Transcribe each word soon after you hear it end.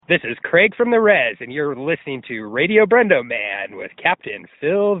This is Craig from the Res, and you're listening to Radio Brendo Man with Captain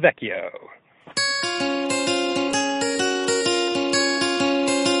Phil Vecchio.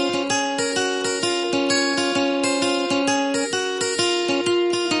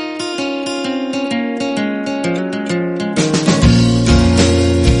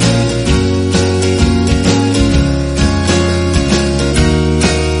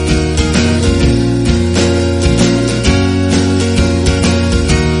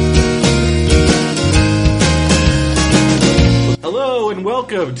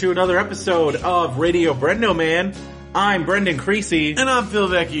 Welcome to another episode of Radio Brendo Man. I'm Brendan Creasy. And I'm Phil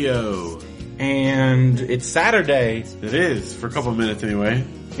Vecchio. And it's Saturday. It is, for a couple of minutes anyway.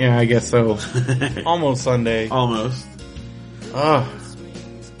 Yeah, I guess so. Almost Sunday. Almost. I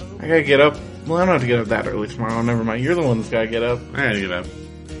gotta get up. Well, I don't have to get up that early tomorrow. Never mind. You're the one that's gotta get up. I gotta get up.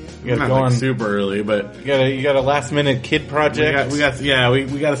 You gotta not go like on super early, but you got a last minute kid project. We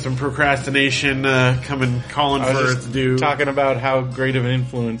got some procrastination calling for us to do. Talking about how great of an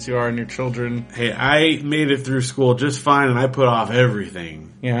influence you are on your children. Hey, I made it through school just fine, and I put off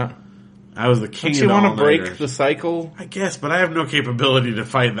everything. Yeah, I was the king. Don't you want to break the cycle? I guess, but I have no capability to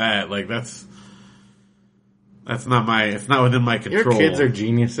fight that. Like that's not it's not within my control. Your kids are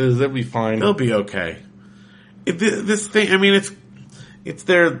geniuses. They'll be fine. They'll be okay. This thing, I mean, it's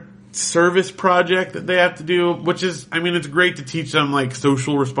their service project that they have to do, which is, I mean, it's great to teach them like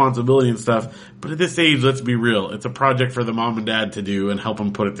social responsibility and stuff, but at this age, let's be real, it's a project for the mom and dad to do and help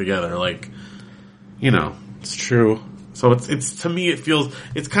them put it together. Like, you know, it's true. So it's to me,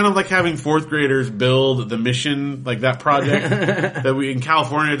 it's kind of like having fourth graders build the mission, like that project that we in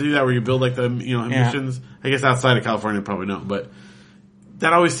California do that, where you build like the, missions. I guess outside of California, probably don't, but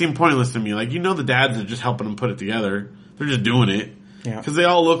that always seemed pointless to me. Like, the dads are just helping them put it together. They're just doing it. Yeah. Because they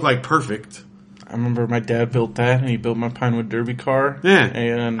all look like perfect. I remember my dad built that, and he built my Pinewood Derby car. Yeah.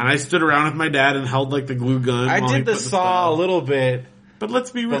 And I stood around with my dad and held like the glue gun. I did the saw a little bit. But let's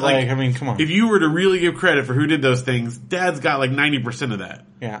be real. Like, I mean, come on. If you were to really give credit for who did those things, Dad's got like 90% of that.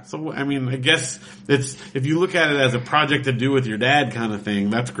 Yeah. So, I mean, I guess if you look at it as a project to do with your dad kind of thing,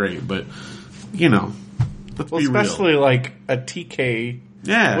 that's great. But, let's be real. Especially like a TK.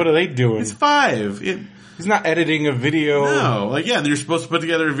 Yeah. What are they doing? It's 5. He's not editing a video. No. You're supposed to put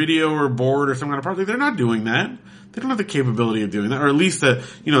together a video or a board or some kind of project. They're not doing that. They don't have the capability of doing that. Or at least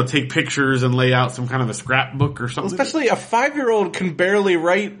take pictures and lay out some kind of a scrapbook or something. Especially a 5-year-old can barely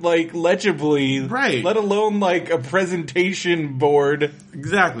write, like, legibly. Right. Let alone, like, a presentation board.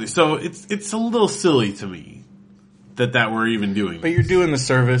 Exactly. So it's a little silly to me that we're even doing this. But you're doing the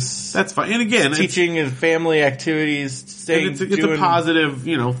service. That's fine. And again, teaching and family activities. It's a positive,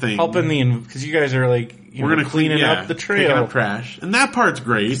 thing. Helping because you guys are like, we're going to cleaning up the trail. Picking up trash. And that part's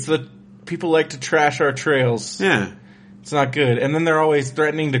great. People like to trash our trails. Yeah. It's not good. And then they're always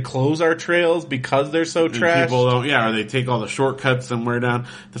threatening to close our trails because they're so trashed. People don't, or they take all the shortcuts somewhere down.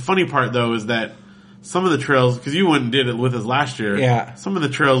 The funny part, though, is that some of the trails, because you went and did it with us last year. Yeah. Some of the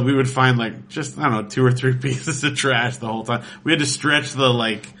trails we would find like just, 2 or 3 pieces of trash the whole time. We had to stretch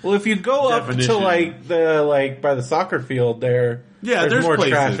the Well, if you go definition. up to by the soccer field there. Yeah, there's more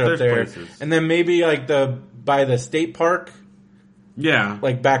places, trash up there. Places. And then maybe by the state park. Yeah.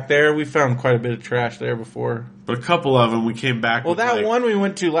 Like back there, we found quite a bit of trash there before. But a couple of them we came back with. Well, that one we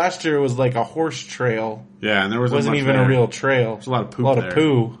went to last year was like a horse trail. Yeah, and there wasn't even a real trail. There's a lot of poop.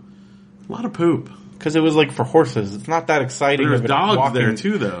 A lot of poo. Because it was like for horses. It's not that exciting. There's dogs there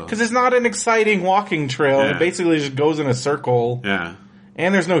too, though. Because it's not an exciting walking trail. Yeah. It basically just goes in a circle. Yeah.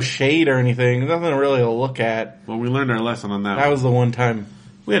 And there's no shade or anything. There's nothing really to look at. Well, we learned our lesson on that. That was the one time.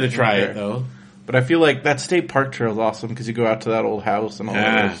 We had to try it, though. But I feel like that state park trail is awesome because you go out to that old house and all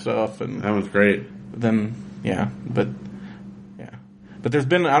that other stuff. And that was great. But there's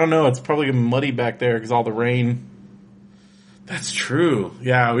been, I don't know, it's probably muddy back there because all the rain. That's true.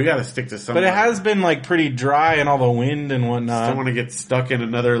 Yeah, we got to stick to something. But it has been like pretty dry and all the wind and whatnot. I don't want to get stuck in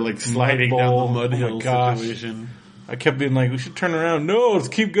another sliding down the mud hill situation. I kept being like, we should turn around. No, let's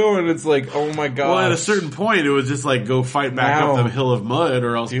keep going. It's like, oh my god. Well, at a certain point, it was just like, go fight back up the hill of mud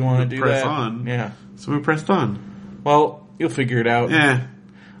or else you want to press on. Yeah. So we pressed on. Well, you'll figure it out. Yeah.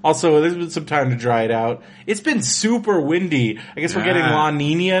 Also, there's been some time to dry it out. It's been super windy. I guess we're getting La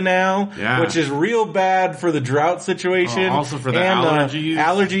Nina now, which is real bad for the drought situation. Also for the allergies.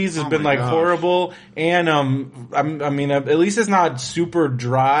 Allergies has been horrible. And, at least it's not super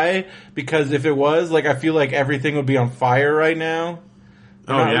dry because if it was, I feel like everything would be on fire right now.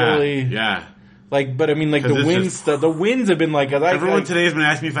 Yeah. But the winds have been everyone today has been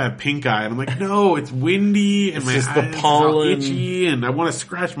asking me if I have pink eye, and I'm like, no, it's windy, and my eyes the pollen, are itchy, and I want to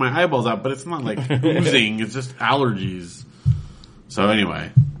scratch my eyeballs out, but it's not like oozing, it's just allergies. So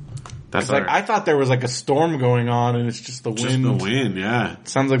anyway. That's like I thought there was like a storm going on, and it's just the wind. Just the wind, yeah. It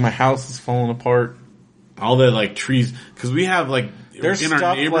sounds like my house is falling apart. All the like trees, because we have like there's in stuff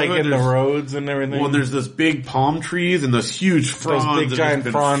our neighborhood, like in the roads and everything. Well, there's this big palm trees and those huge fronds, those big giant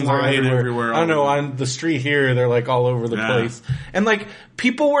fronds are everywhere. I don't know, on the street here, they're like all over the place, and like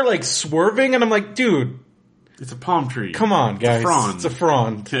people were like swerving, and I'm like, dude. It's a palm tree. Come on, guys. It's a frond. It's a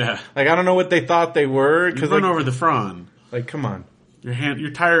frond. Yeah. Like, I don't know what they thought they were. Cause run over the frond. Like, come on. Your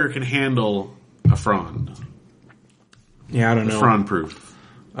tire can handle a frond. Yeah, I don't know. Frond proof.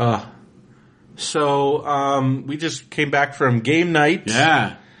 So, we just came back from game night.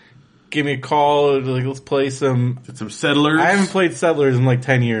 Yeah. Gave me a call, like, let's play some Settlers. I haven't played Settlers in like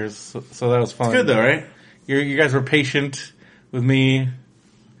 10 years, so that was fun. It's good though, right? You guys were patient with me.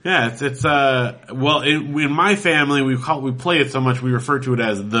 Yeah, well, in my family, we play it so much we refer to it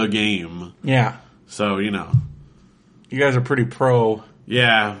as the game. Yeah. So, you know. You guys are pretty pro.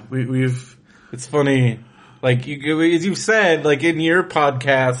 Yeah, we've... It's funny, like, as you said, like, in your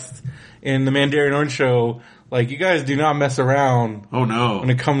podcast, in the Mandarin Orange Show, like, you guys do not mess around. Oh, no. When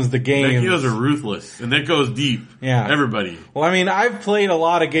it comes to games. Vecchios are ruthless, and that goes deep. Yeah. Everybody. Well, I mean, I've played a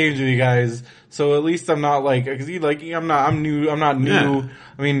lot of games with you guys, so at least I'm not like, cause I'm not new. Yeah.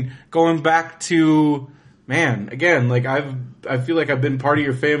 I mean, going back to, man, again, like I feel like I've been part of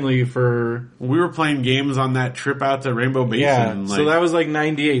your family for... We were playing games on that trip out to Rainbow Basin. Yeah, like, so that was like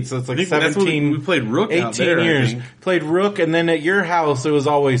 98, so it's like 17... we played Rook 18 out there, years. Played Rook, and then at your house, it was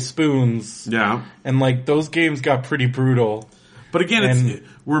always Spoons. Yeah. And like, those games got pretty brutal. But again,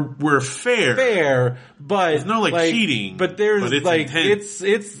 we're fair. Fair, but there's no like cheating. But there's but it's like intense.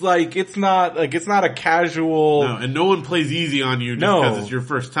 it's not a casual. No, and no one plays easy on you just because it's your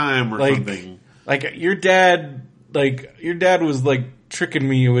first time or something. Like your dad was like tricking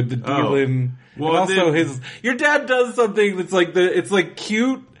me with the dealing. Well, and also your dad does something that's like it's like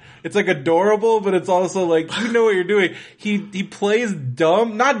cute. It's like adorable, but it's also like, you know what you're doing. He plays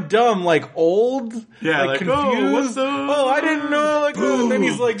dumb, not dumb, like old, like confused. Oh, what's up? Oh, I didn't know, like, oh, and then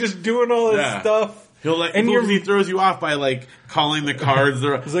he's like just doing all this stuff. He throws you off by like calling the cards.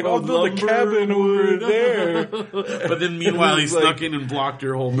 He's like, I'll build a cabin over there. But then meanwhile he snuck in and blocked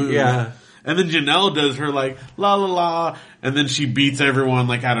your whole move. Yeah. And then Janelle does her like, la la la, and then she beats everyone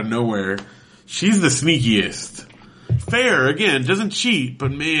like out of nowhere. She's the sneakiest. Fair, again, doesn't cheat, but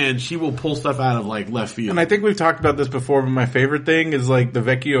man, she will pull stuff out of like left field. And I think we've talked about this before, but my favorite thing is like the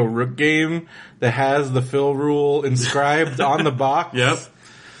Vecchio Rook game that has the fill rule inscribed on the box. Yep.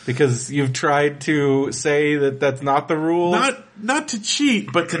 Because you've tried to say that that's not the rule. Not to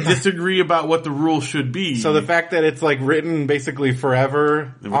cheat, but to disagree about what the rule should be. So the fact that it's like written basically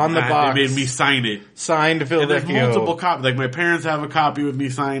forever on the box. It made me sign it. Signed Phil And there's Vecchio. multiple copies. Like my parents have a copy with me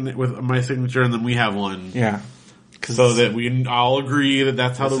signed with my signature, and then we have one. Yeah. So that we all agree that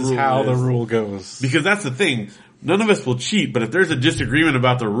that's how the rule is. How the rule goes. Because that's the thing. None of us will cheat, but if there's a disagreement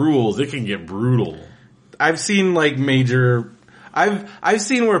about the rules, it can get brutal. I've seen like I've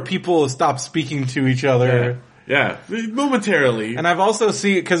seen where people stop speaking to each other. Yeah, momentarily. And I've also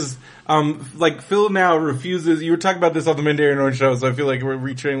seen, because, like, Phil now refuses, you were talking about this on the Mandarin Orange Show, so I feel like we're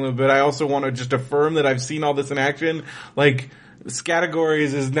retraining a little bit. I also want to just affirm that I've seen all this in action. Like,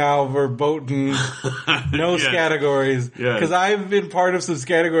 categories is now verboten. No categories. Because I've been part of some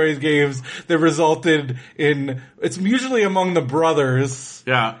categories games that resulted in, it's usually among the brothers.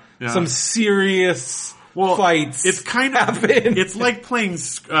 Yeah. Some serious fights. It's kind of happen. It's like playing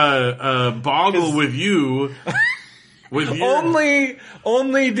Boggle with you. Only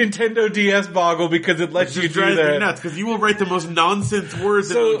Nintendo DS Boggle, because it lets you do that. Nuts, because you will write the most nonsense words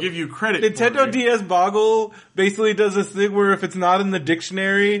that will give you credit. Nintendo DS Boggle basically does this thing where if it's not in the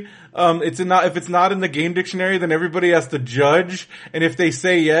dictionary, if it's not in the game dictionary, then everybody has to judge, and if they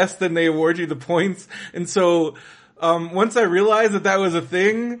say yes, then they award you the points. And so once I realized that was a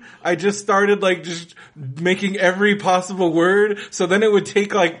thing, I just started like just making every possible word. So then it would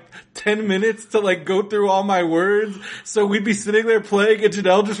take like 10 minutes to like go through all my words. So we'd be sitting there playing and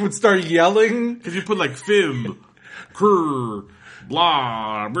Janelle just would start yelling. Cause you put like fib, krr,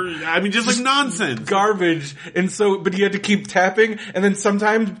 blah, I mean just like nonsense. Garbage. And so, but you had to keep tapping, and then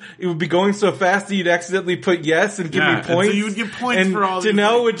sometimes it would be going so fast that you'd accidentally put yes and give me points. And so you would get points and for all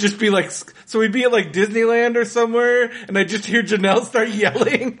Janelle would just be like, so we'd be at like Disneyland or somewhere, and I'd just hear Janelle start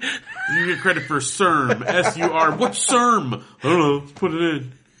yelling. You get credit for CERM. S-U-R. What's CERM? I don't know. Let's put it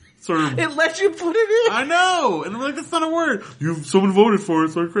in. CERM. It lets you put it in. I know. And I'm like, that's not a word. Someone voted for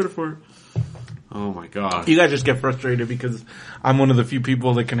it, so I get credit for it. Oh my god. You guys just get frustrated because I'm one of the few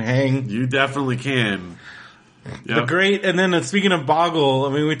people that can hang. You definitely can. Yep. Speaking of Boggle, I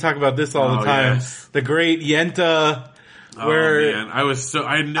mean, we talk about this all the time. Yes. The great Yenta where man.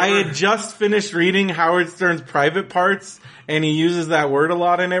 I had just finished reading Howard Stern's Private Parts, and he uses that word a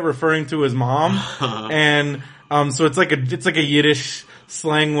lot in it, referring to his mom. And so it's like a Yiddish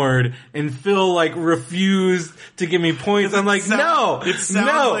slang word, and Phil like refused to give me points. I'm like, no.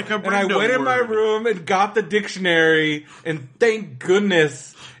 Like a and I went in my room and got the dictionary, and thank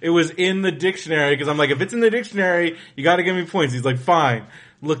goodness it was in the dictionary, because I'm like, if it's in the dictionary, you got to give me points. He's like, fine.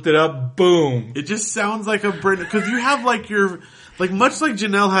 Looked it up. Boom. It just sounds like a Brendo, because you have like much like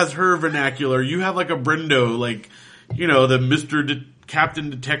Janelle has her vernacular, you have like a Brendo, like, you know, the Mr.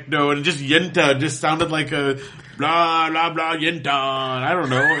 Captain Detecto, and just Yenta just sounded like a blah, blah, blah, Yenta. I don't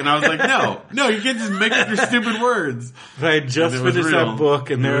know. And I was like, no, you can't just make up your stupid words. But I had just finished that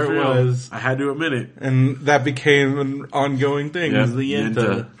book, and there it was. I had to admit it. And that became an ongoing thing, was the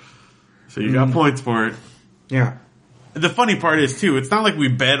Yenta. So you got points for it. Yeah. The funny part is, too, it's not like we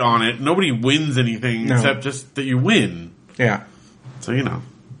bet on it. Nobody wins anything except just that you win. Yeah. So, you know.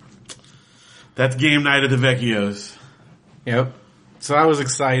 That's game night at the Vecchios. Yep. So that was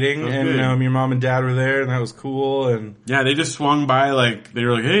exciting, and your mom and dad were there, and that was cool. And yeah, they just swung by, like, they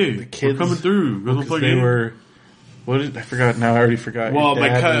were like, hey, the kids, we're coming through. Go play they were, I forgot now, I already forgot. Well,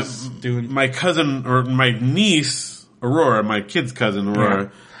 my cousin, or my niece, Aurora, my kid's cousin,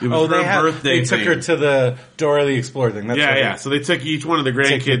 Aurora, it was her birthday They took her to the Dora the Explorer thing. That's So they took each one of the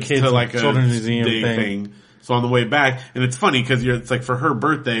grandkids to like a children's museum thing. So on the way back, and it's funny because it's like for her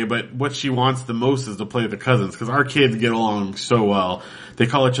birthday, but what she wants the most is to play with the cousins, because our kids get along so well. They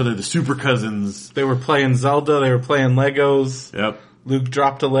call each other the super cousins. They were playing Zelda, they were playing Legos. Yep. Luke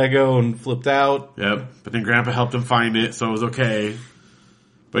dropped a Lego and flipped out. Yep. But then Grandpa helped him find it, so it was okay.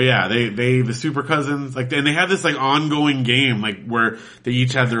 But yeah, the super cousins, like, and they had this like ongoing game, like where they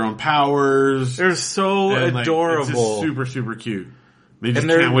each had their own powers. They're so adorable. It's just super, super cute. They just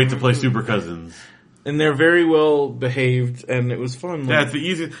can't wait to play super cousins. And they're very well behaved, and it was fun. Yeah, it's the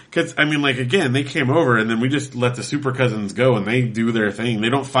easiest, cause, I mean, like, again, they came over, and then we just let the super cousins go, and they do their thing. They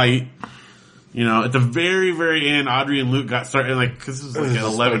don't fight. You know, at the very, very end, Audrey and Luke got started, like, cause this was like at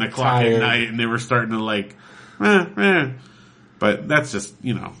 11 o'clock at night, and they were starting to like, But that's just,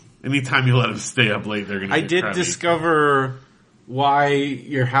 you know, anytime you let them stay up late, they're gonna get crabby. Discover why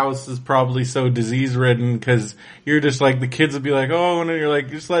your house is probably so disease ridden, because you're just like, the kids would be like, oh, and then you're like,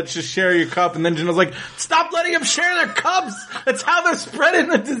 let's just share your cup, and then Janelle's like, stop letting them share their cups! That's how they're spreading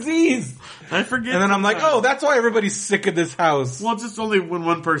the disease! I forget. And then I'm like, oh, that's why everybody's sick of this house. Well, it's just only when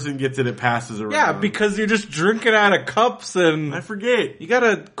one person gets it, it passes around. Yeah, because you're just drinking out of cups, and I forget. You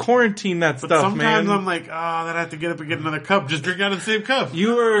gotta quarantine that stuff, man. Sometimes I'm like, then I have to get up and get another cup. Just drink out of the same cup.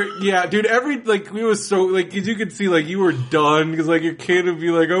 You were, yeah, dude, we was so, like, as you could see, like, you were done, because, like, your kid would be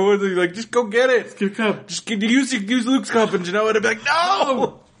like, oh, what is it? Like, just go get it. Just get a cup. Just use Luke's cup, and Janelle would be like,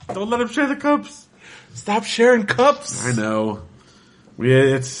 no! Don't let him share the cups. Stop sharing cups. I know.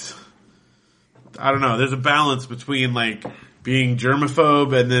 I don't know. There's a balance between, like, being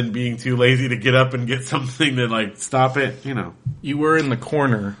germaphobe and then being too lazy to get up and get something to, like, stop it, you know. You were in the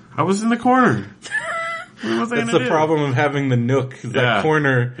corner. I was in the corner. What was I That's the problem of having the nook, is that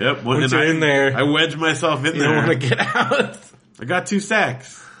corner. Yep. Once you're in there, I wedged myself in there. You don't want to get out. I got 2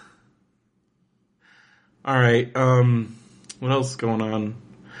 sacks. Alright, what else is going on?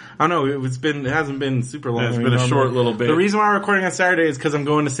 I don't know, it hasn't been super long. It's been a short little bit. The reason why I'm recording on Saturday is because I'm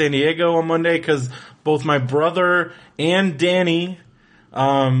going to San Diego on Monday, because both my brother and Danny,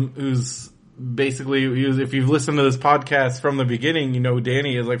 who's basically, if you've listened to this podcast from the beginning, you know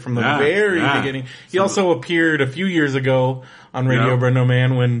Danny is like from the very beginning. He also appeared a few years ago on Radio Brendo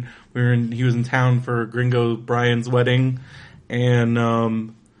Man when he was in town for Gringo Brian's wedding, and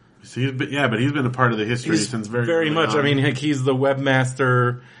so but he's been a part of the history since very much. I mean, like, he's the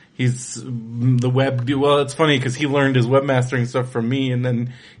webmaster. He's the well, it's funny because he learned his webmastering stuff from me, and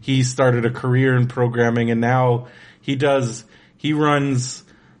then he started a career in programming, and now he runs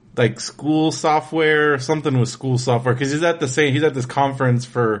like school software, something with school software, because he's at this conference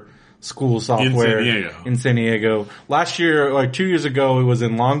for school software in San Diego. Last year, like 2 years ago, it was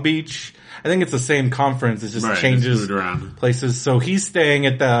in Long Beach. I think it's the same conference. It just changes around places. So he's staying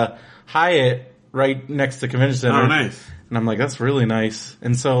at the Hyatt right next to Convention Center. Oh, nice. And I'm like, that's really nice.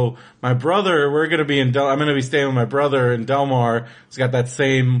 And so my brother, I'm going to be staying with my brother in Del Mar. He's got that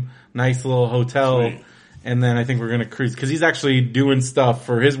same nice little hotel. Sweet. And then I think we're going to cruise, because he's actually doing stuff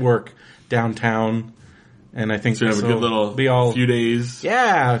for his work downtown. And I think so. You have a good little few days.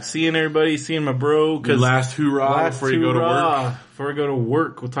 Yeah, seeing everybody, seeing my bro. Last hoorah before you go to work. Before I go to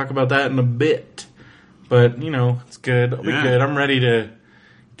work, we'll talk about that in a bit. But, you know, it's good. I'll be good. I'm ready to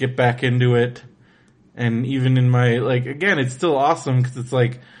get back into it. And even in my, like, again, it's still awesome, because it's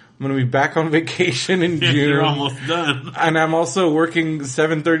like, I'm going to be back on vacation in June. You're almost done. And I'm also working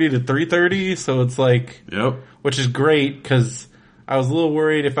 7:30 to 3:30, so it's like, Yep. which is great because I was a little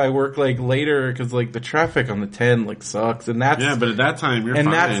worried if I work like later because like the traffic on the 10 like sucks, and that's Yeah, but at that time you're and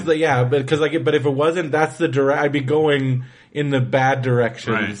fine. that's the but because like but if it wasn't, that's the direct I'd be going in the bad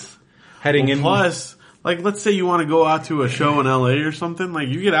directions, Right. heading Well, in. plus, like, let's say you want to go out to a show in LA or something. Like,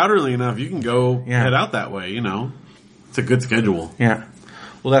 you get out early enough, you can go head out that way. You know, it's a good schedule. Yeah.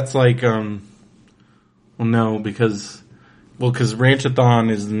 Well, that's like well, no, because Ranchathon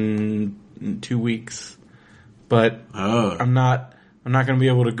is in 2 weeks, but I'm not going to be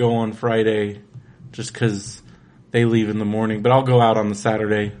able to go on Friday just because they leave in the morning. But I'll go out on the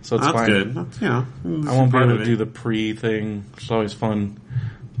Saturday, so it's That's fine. good. That's, I won't be able to do the pre thing, which is always fun,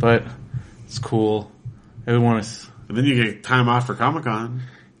 but it's cool. I would want to. But then you get time off for Comic-Con.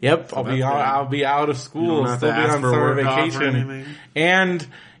 Yep, So I'll be out of school, have still to be ask on for summer work off or vacation, anything. and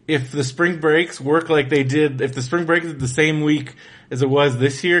if the spring breaks work like they did, if the spring break is the same week as it was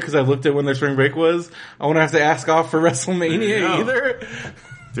this year, because I looked at when their spring break was, I won't have to ask off for WrestleMania either.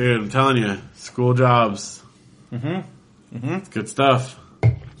 Dude, I'm telling you, school jobs. It's good stuff.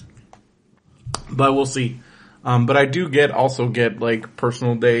 But we'll see. But I do also get like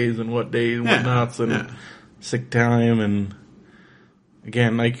personal days and what days and whatnots and sick time, and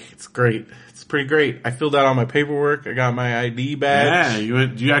again, like, it's great. It's pretty great. I filled out all my paperwork. I got my ID badge. Yeah,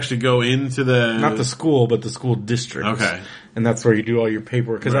 you actually go into the... Not the school, but the school district. Okay. And that's where you do all your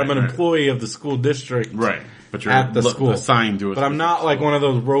paperwork. Because I'm an employee of the school district. Right. But you're at the school. assigned to it. But I'm not like one of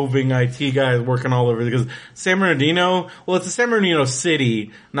those roving IT guys working all over. Because San Bernardino, well, it's a San Bernardino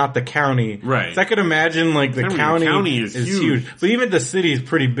city, not the county. Right. So I could imagine like the county is huge. But even the city is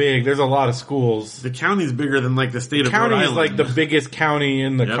pretty big. There's a lot of schools. The county's bigger than like the state of Rhode County Island. is like the biggest county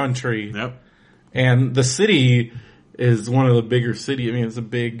in the country. Yep. And the city is one of the bigger cities. I mean, it's a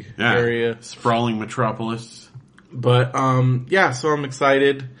big area. Sprawling metropolis. But, so I'm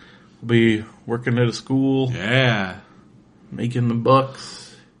excited. I'll be working at a school. Yeah. Making the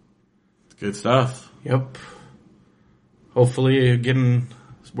bucks. Good stuff. Yep. Hopefully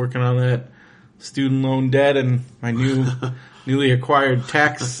working on that student loan debt and my newly acquired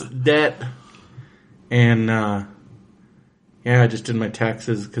tax debt. And, I just did my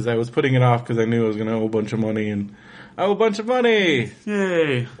taxes because I was putting it off because I knew I was going to owe a bunch of money, and I owe a bunch of money.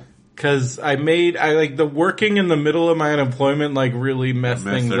 Yay. Because the working in the middle of my unemployment really messed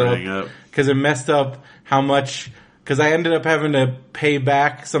things up. Because it messed up how much, because I ended up having to pay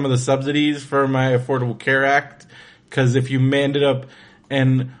back some of the subsidies for my Affordable Care Act. Because if you ended up,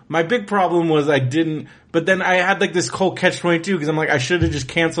 and my big problem was but then I had this whole catch-22 because I'm I should have just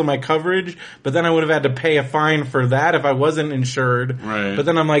canceled my coverage, but then I would have had to pay a fine for that if I wasn't insured. Right. But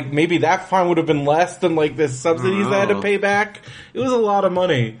then I'm maybe that fine would have been less than the subsidies I had to pay back. It was a lot of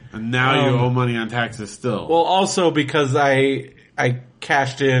money. And now you owe money on taxes still. Well, also because I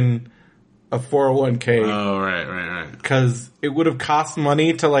cashed in a 401k. Oh, right. Because it would have cost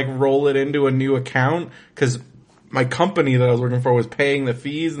money to roll it into a new account because my company that I was working for was paying the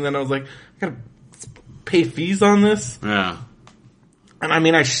fees, and then I was I gotta pay fees on this. Yeah. And I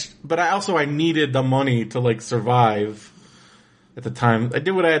mean, I needed the money to survive at the time. I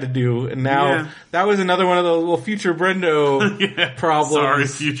did what I had to do, and now that was another one of those future Brendo problems. Sorry,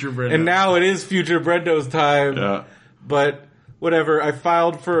 future Brendo. And now it is future Brendo's time. Yeah. But whatever, I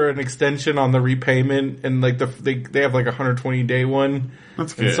filed for an extension on the repayment, and they have a 120-day one.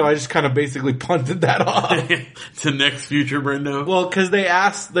 That's good. And so I just kind of basically punted that off. To next future Brendo? Well, because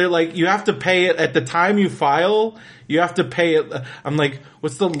they're you have to pay it at the time you file, you have to pay it. I'm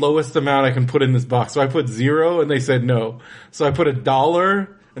what's the lowest amount I can put in this box? So I put 0, and they said no. So I put $1,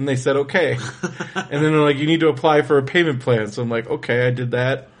 and they said okay. And then they're you need to apply for a payment plan. So I'm okay, I did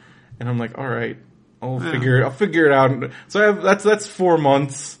that. And I'm all right. I'll figure it out. So that's 4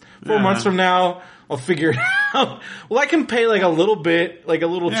 months. 4 months from now, I'll figure it out. Well, I can pay a little bit, a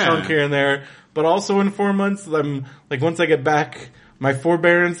little chunk here and there, but also in 4 months, I'm once I get back, my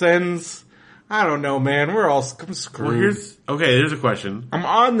forbearance ends. I don't know, man. I'm screwed. Well, here's a question. I'm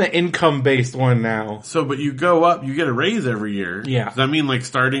on the income-based one now. So, but you go up, you get a raise every year. Yeah. Does that mean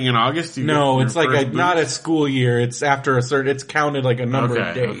starting in August? No, it's not a school year. It's after it's counted a number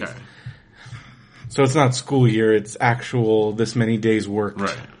of days. Okay. So it's not school year, it's actual this many days worked.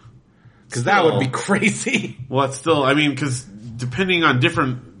 Right. Because that would be crazy. Well, it's still, because depending on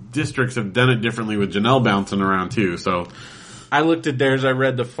different districts have done it differently with Janelle bouncing around too, so. I looked at theirs, I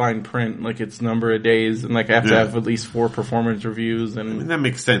read the fine print, it's number of days, and I have to have at least 4 performance reviews, and. That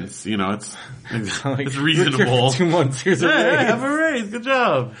makes sense, it's, it's you're reasonable. 2 months, here's a raise. Have a raise, good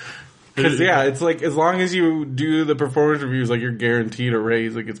job. Because, yeah, it's like, as long as you do the performance reviews, like, you're guaranteed a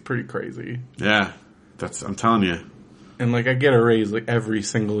raise. Like, it's pretty crazy. Yeah. I'm telling you. And, like, I get a raise, like, every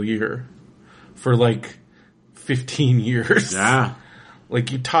single year. For, like, 15 years. Yeah.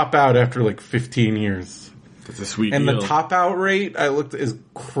 Like, you top out after, like, 15 years. That's a sweet And deal. the top out rate, I looked, is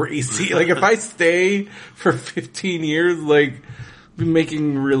crazy. Like, if I stay for 15 years, like, I'll be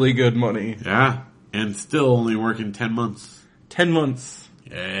making really good money. Yeah. And still only working 10 months. 10 months.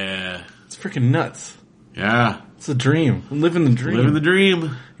 Yeah. It's freaking nuts. Yeah. It's a dream. I'm living the dream. Living the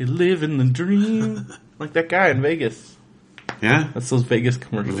dream. You live in the dream. Like that guy in Vegas. Yeah. That's those Vegas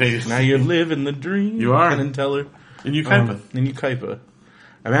commercials. Vegas. Now you're living the dream. You are. Penn and Teller. And you Kaipa. And you Kaipa.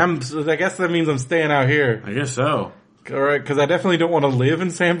 I mean, I guess that means I'm staying out here. I guess so. Alright, because I definitely don't want to live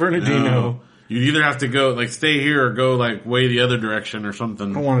in San Bernardino. No. You'd either have to go, like, stay here or go, like, way the other direction or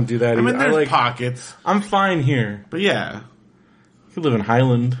something. I don't want to do that I mean, either. there's pockets. I'm fine here. But yeah. You could live in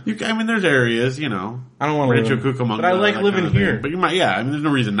Highland. I mean, there's areas, you know. I don't want to Rancho live in, Cucamonga. but I like that living kind of thing. here. But you might, yeah, I mean, there's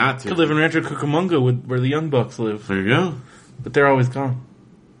no reason not to. I could live in Rancho Cucamonga where the Young Bucks live. There you go. But they're always gone.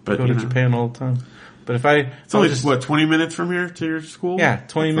 But Go to Japan all the time. But if I... It's only, 20 minutes from here to your school? Yeah,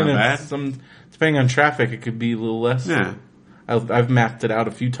 20 That's minutes. not bad. Depending on traffic, it could be a little less. Yeah. I've mapped it out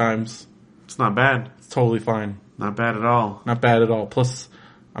a few times. It's not bad. It's totally fine. Not bad at all. Not bad at all. Plus,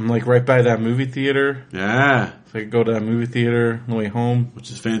 I'm like right by that movie theater. Yeah. So I could go to that movie theater on the way home.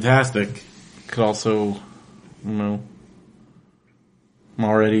 Which is fantastic. Could also, I'm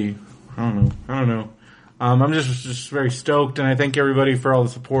already, I don't know. I'm just very stoked, and I thank everybody for all the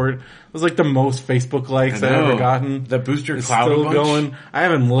support. It was like the most Facebook likes I've ever gotten. That boost your It's clout still a bunch? going. I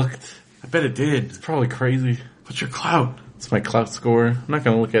haven't looked. I bet it did. It's probably crazy. What's your clout? It's my clout score. I'm not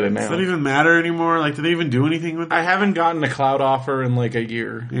going to look at it now. Does that even matter anymore? Like, do they even do anything with it? I haven't gotten a cloud offer in like a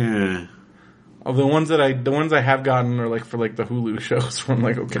year. Yeah. Of the ones I have gotten are like for like the Hulu shows where I'm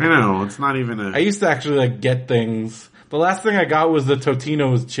like, okay. I know. It's not even I used to actually like get things. The last thing I got was the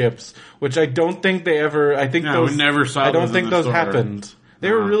Totino's chips, which I don't think they ever, I think No, those, we never saw I don't those in think the those store. happened. They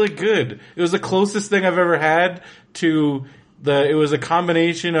were really good. It was the closest thing I've ever had to it was a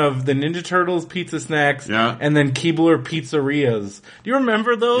combination of the Ninja Turtles pizza snacks and then Keebler pizzerias. Do you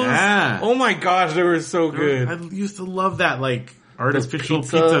remember those? Yeah. Oh my gosh, they were so good. I used to love that, like, artificial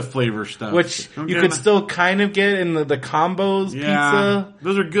pizza pizza flavor stuff. Which you could still kind of get in the combos pizza.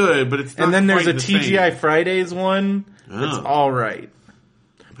 Those are good, but it's not And then there's quite a the same. TGI Fridays one. Oh. It's alright.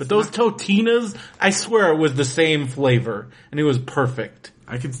 But those Totinas, I swear it was the same flavor. And it was perfect.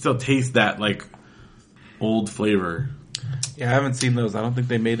 I can still taste that, like, old flavor. Yeah, I haven't seen those. I don't think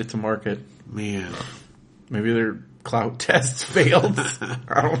they made it to market. Man. Maybe their cloud tests failed.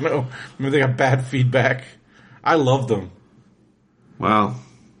 I don't know. Maybe they got bad feedback. I love them. Wow.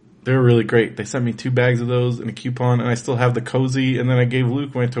 They were really great. They sent me 2 bags of those and a coupon, and I still have the cozy, and then I gave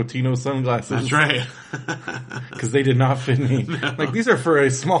Luke my Totino sunglasses. That's right. Because they did not fit me. No. Like, these are for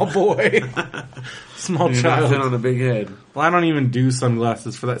a small boy. Small child. Not fit on a big head. Well, I don't even do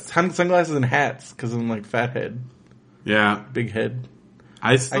sunglasses for that. Sunglasses and hats, because I'm like fat head. Yeah. Big head.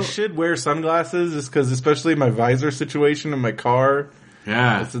 I should wear sunglasses just because, especially my visor situation in my car.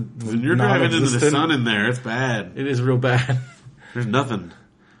 Yeah. When you're driving into the sun in there, it's bad. It is real bad. There's nothing.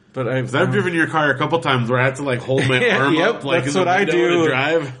 But I've driven your car a couple times where I had to like hold my arm up like that's in the what I window do. to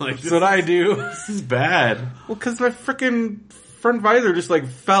drive. Like, that's what I do. This is bad. Well, because my freaking front visor just like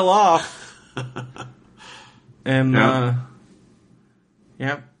fell off. And, yeah.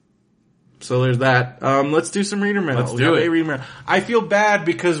 So there's that. Let's do some reader mail. Let's do it. Reader mail. I feel bad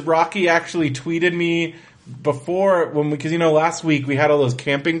because Rocky actually tweeted me before because last week we had all those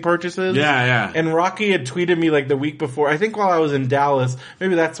camping purchases. Yeah. And Rocky had tweeted me like the week before. I think while I was in Dallas.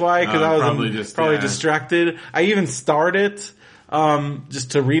 Maybe that's why, because I was probably distracted. I even started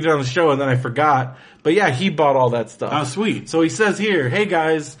just to read it on the show, and then I forgot. But yeah, he bought all that stuff. Oh, sweet. So he says here, hey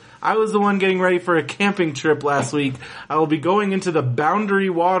guys, I was the one getting ready for a camping trip last week. I will be going into the Boundary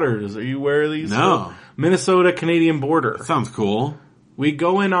Waters. Are you aware of these? No. Minnesota-Canadian border. That sounds cool. We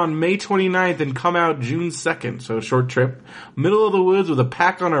go in on May 29th and come out June 2nd, so a short trip. Middle of the woods with a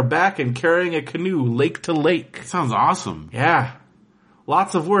pack on our back and carrying a canoe lake to lake. That sounds awesome. Yeah.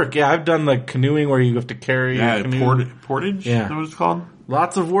 Lots of work. Yeah, I've done the canoeing where you have to carry a canoe. Portage? Yeah. Is that what it's called?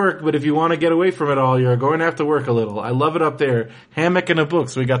 Lots of work, but if you want to get away from it all, you're going to have to work a little. I love it up there. Hammock and a book.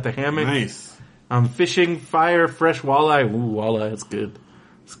 So we got the hammock. Nice. Fishing, fire, fresh walleye. Ooh, walleye, it's good.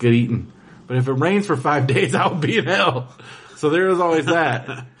 It's good eating. But if it rains for 5 days, I'll be in hell. So there is always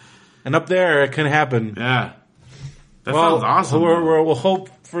that. And up there, it can happen. Yeah. That sounds awesome. We'll hope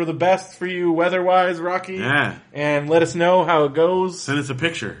for the best for you weather-wise, Rocky. Yeah. And let us know how it goes. Send us a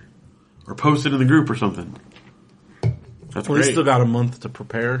picture. Or post it in the group or something. That's great. We still got a month to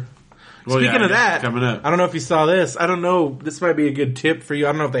prepare. Well, Speaking yeah, of that, coming up. I don't know if you saw this. I don't know. This might be a good tip for you.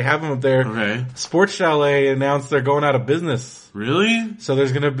 I don't know if they have them up there. Okay. Sports Chalet announced they're going out of business. Really? So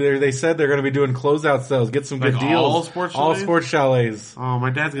there's gonna be. They said they're gonna be doing closeout sales. Get some good Like deals. all sports All chalets? sports chalets. Oh, my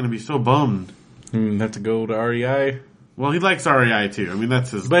dad's gonna be so bummed. Have to go to REI. Well, he likes REI too. I mean,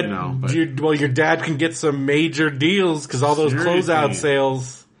 that's his, But, you know. But your dad can get some major deals because all those Seriously. closeout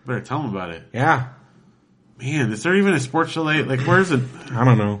sales. better tell him about it. Yeah. Man, is there even a sports chalet? Like, where is it? I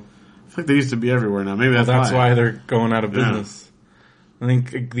don't know. I feel like they used to be everywhere now. Maybe that's Why they're going out of Yeah. business. I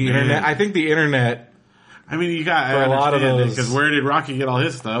think the internet. I think the internet. I mean, you got For a lot of those- because where did Rocky get all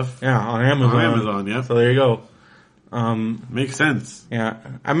his stuff? Yeah, on Amazon. On Amazon, yep. So there you go. Makes sense. Yeah,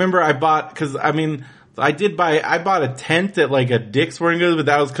 I remember I bought because I bought a tent at like a Dick's Sporting Goods, but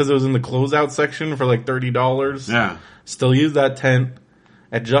that was because it was in the closeout section for like $30. Yeah. Still use that tent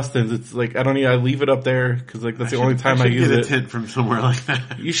at Justin's. It's like I leave it up there because like that's the only time I use get it. a tent from somewhere like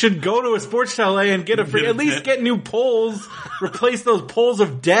that. You should go to a sports chalet and get a free, Get a at least tent. get new poles, replace those poles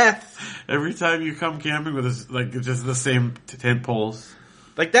of death. Every time you come camping with this, like it's just the same tent poles.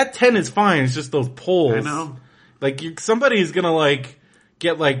 Like that tent is fine. It's just those poles. I know. Like somebody's gonna like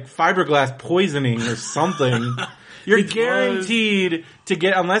get like fiberglass poisoning or something. You're It was. guaranteed to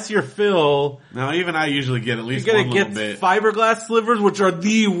get, unless you're Phil, Now, even I usually get at least you're one gonna little get bit. fiberglass slivers, which are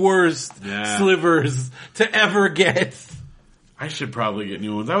the worst Yeah. slivers to ever get. I should probably get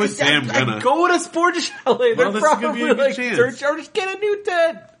new ones. I always say I'm gonna. Go to Sports Chalet. They're Well, this is gonna be probably a good like, chance. or just get a new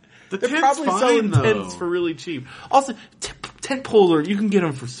tent. The They're tent's probably selling fine, though. tents for really cheap. Also, tent poles are, you can get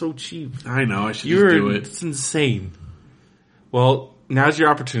them for so cheap. I know. I should just do it. It's insane. Well, now's your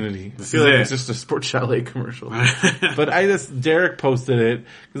opportunity. I feel is like it. it's just a Sports Chalet commercial. But Derek posted it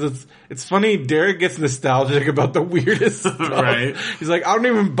because it's funny. Derek gets nostalgic about the weirdest stuff. Right. He's like, I don't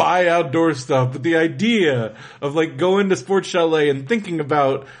even buy outdoor stuff, but the idea of like going to Sports Chalet and thinking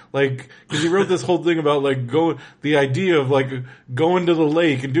about like, because he wrote this whole thing about like the idea of like going to the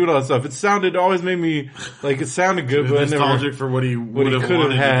lake and doing all that stuff. It always made me like, it sounded good, but I never, Nostalgic for what he what would he have could have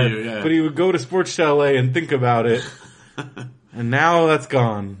wanted had. to do. Yeah. But he would go to Sports Chalet and think about it. And now that's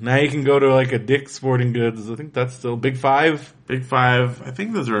gone. Now you can go to like a Dick's Sporting Goods. I think that's still Big Five. Big Five. I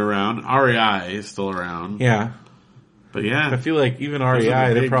think those are around. REI is still around. Yeah. But yeah, I feel like even are the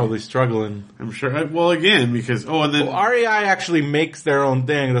REI, they're big- probably struggling. I'm sure. Well, again, because and then Well, REI actually makes their own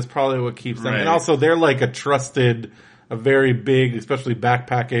thing. That's probably what keeps them. Right. And also they're like a very big, especially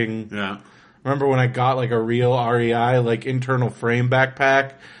backpacking. yeah, Remember when I got like a real REI, like internal frame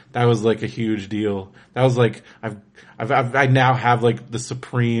backpack? That was like a huge deal. That was like, I now have like the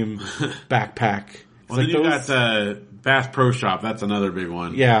Supreme backpack. It's well, like then you got Bass Pro Shop. That's another big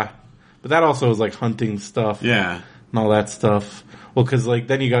one. yeah. But that also was like hunting stuff yeah, and all that stuff. Well, cause like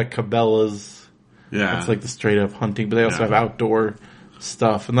then you got Cabela's. yeah. That's like the straight up hunting, but they also Yeah. have outdoor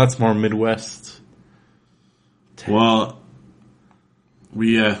stuff, and that's more Midwest. Well,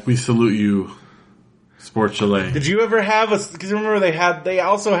 we salute you, Sports Chalet. Did you ever have because remember they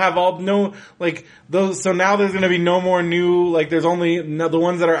also have those, so now there's gonna be no more new, like there's only, the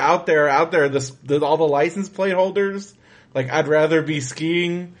ones that are out there, all the license plate holders, like I'd rather be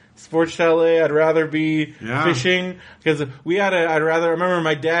skiing, Sports Chalet, I'd rather be Yeah. fishing, because I remember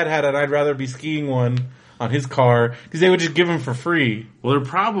my dad had an I'd rather be skiing one on his car, because they would just give them for free. Well, they're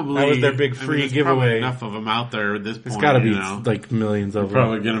probably That was their big free there's probably giveaway. Enough of them out there at this point. It's gotta be you know. like millions of them.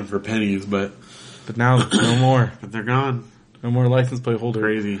 Probably get them for pennies, but But no more. they're gone. No more license plate holder.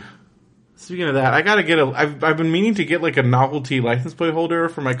 Crazy. Speaking of that, I gotta get I've been meaning to get like a novelty license plate holder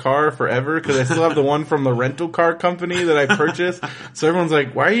for my car forever, because I still have the one from the rental car company that I purchased. So everyone's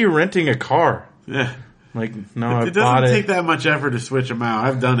like, why are you renting a car? Yeah. I'm like, no, I It bought doesn't it. take that much effort to switch them out.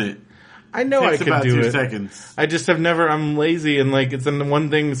 I've done it. I know I Takes could about do 2 it. seconds. I just have never, I'm lazy, and like, it's the one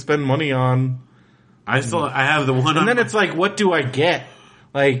thing to spend money on. I have the one. And then it's like, what do I get?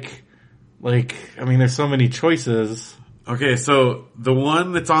 Like, I mean, there's so many choices. okay. So the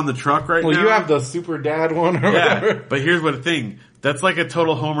one that's on the truck right Well, now. you have the Super Dad one or yeah. whatever. But here's what the thing. That's like a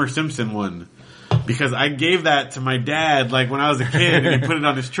total Homer Simpson one. Because I gave that to my dad, like when I was a kid, and he put it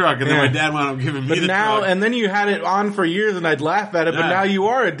on his truck, and then Yeah. my dad wound up giving me But the now, truck. and then you had it on for years, and I'd laugh at it. But Yeah. now you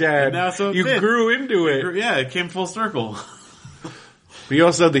are a dad. And now so it you fits. grew into it. Yeah, it came full circle. But you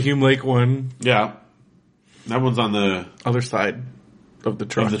also have the Hume Lake one, Yeah. That one's on the other side of the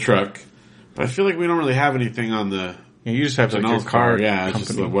truck. of the truck. But I feel like we don't really have anything on the. Yeah, you just have like your Janelle's car, car, yeah, it's just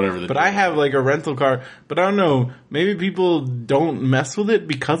company. like whatever the But deal I is. have like a rental car. But I don't know. Maybe people don't mess with it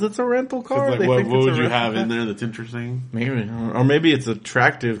because it's a rental car. Like, They what think it's would a you rental have car. in there that's interesting? Maybe, or maybe it's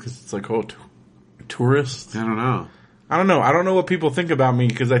attractive because it's like tourist. I don't know. I don't know. I don't know what people think about me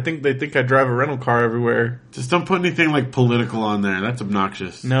because I think they think I drive a rental car everywhere. Just don't put anything like political on there. That's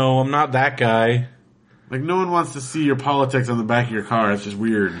obnoxious. No, I'm not that guy. Like, no one wants to see your politics on the back of your car. It's just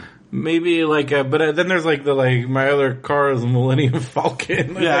weird. Maybe but then there's like my other car is a Millennium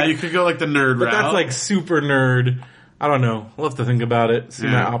Falcon. Yeah, like, you could go like the nerd but route. that's like super nerd. I don't know. We'll have to think about it. See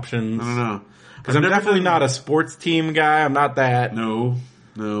my options. I don't know. Because I'm definitely not a sports team guy. I'm not that. No.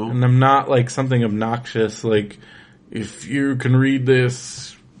 And I'm not like something obnoxious. Like, if you can read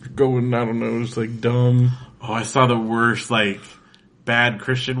this, going, I don't know, just like dumb. Oh, I saw the worst, like, bad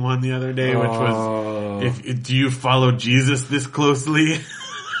Christian one the other day, which was, do you follow Jesus this closely?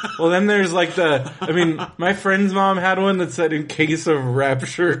 Well, then there's like my friend's mom had one that said, in case of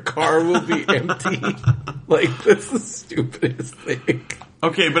rapture, car will be empty. Like, that's the stupidest thing.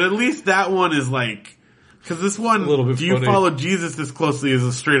 Okay, but at least that one is like, because this one, a little bit do you funny. follow Jesus this closely is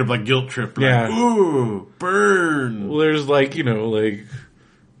a straight up like guilt trip. Like, Yeah. Ooh, burn. Well, there's like,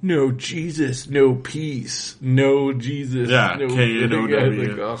 no Jesus, no peace, no Jesus. Yeah, no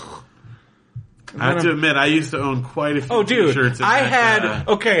K-N-O-W. like, ugh. I have to admit, I used to own quite a few Oh, dude, t-shirts.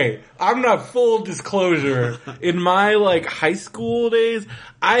 I'm not full disclosure. In my, like, high school days,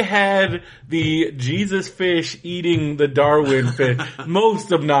 I had the Jesus fish eating the Darwin fish.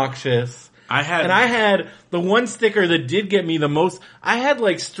 Most obnoxious. I had the one sticker that did get me the most. I had,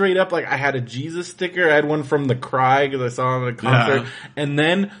 like, straight up, like, I had a Jesus sticker. I had one from The Cry, because I saw him at a concert. Yeah. And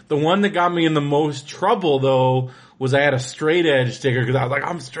then, the one that got me in the most trouble, though, was I had a straight edge sticker, because I was like,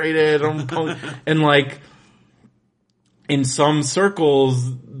 I'm straight edge, I'm punk. And, like, in some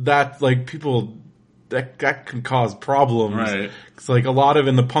circles, that, like, people, that can cause problems. Right. It's like a lot of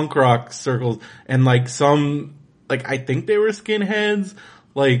in the punk rock circles, and, like, some, like, I think they were skinheads.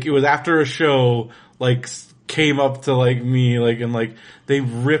 Like, it was after a show, like, came up to, like, me, like, and, like, they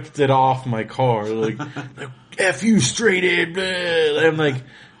ripped it off my car. Like F you straight edge, blah. And,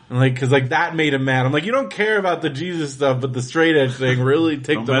 like, cause, like, that made him mad. I'm like, you don't care about the Jesus stuff, but the straight edge thing really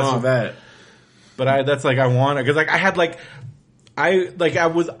ticked him off. With that. But that's, like, I want it. Cause, like, I had, like,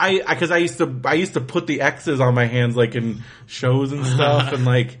 cause I used to put the X's on my hands, like, in shows and stuff, and,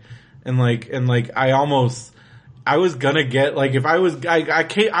 I was gonna get, like, I almost got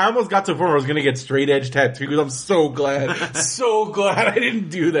to a point where I was gonna get straight edge tattoos. I'm so glad I didn't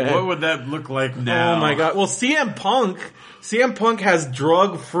do that. What would that look like now? Oh my god. Well, CM Punk has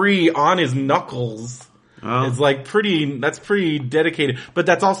drug free on his knuckles. Oh. It's like that's pretty dedicated. But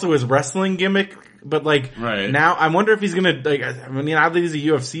that's also his wrestling gimmick. But like, right. Now, I wonder if he's gonna, like, I mean, I think he's a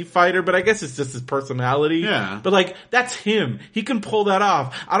UFC fighter, but I guess it's just his personality. Yeah. But like, that's him. He can pull that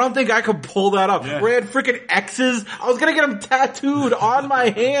off. I don't think I could pull that off. Yeah. Where I had freaking X's, I was gonna get them tattooed on my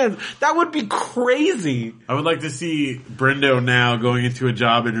hands. That would be crazy. I would like to see Brendo now going into a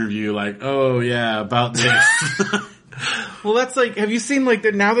job interview like, oh yeah, about this. Well, that's like, have you seen like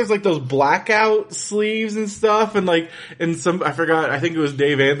that now there's like those blackout sleeves and stuff and like, and I think it was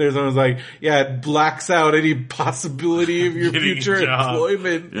Dave Anthony was like, yeah, it blacks out any possibility of your future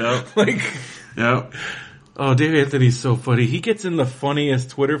employment. Yep. Like, yep. Oh, Dave Anthony's so funny. He gets in the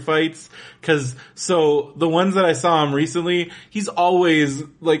funniest Twitter fights. So the ones that I saw him recently, he's always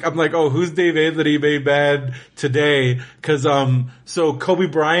like, I'm like, oh, who's Dave Anthony made bad today? So Kobe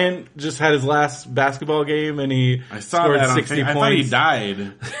Bryant just had his last basketball game and he scored 60 points. I thought he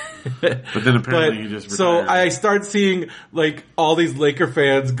died. But then apparently he just retired. So I start seeing like all these Laker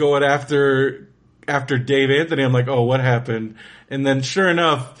fans going after Dave Anthony. I'm like, oh, what happened? And then sure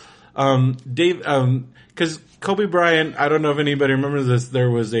enough, because Kobe Bryant, I don't know if anybody remembers this, there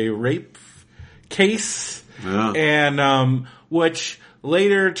was a rape case, and which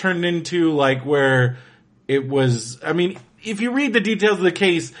later turned into like where it was, I mean, if you read the details of the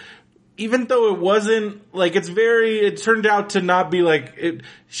case, even though it wasn't, like, it turned out to not be like,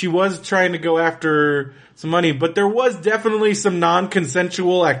 she was trying to go after some money, but there was definitely some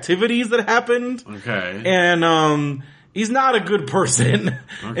non-consensual activities that happened. Okay. And, he's not a good person.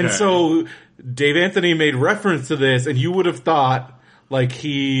 Okay. And so Dave Anthony made reference to this, and you would have thought, like,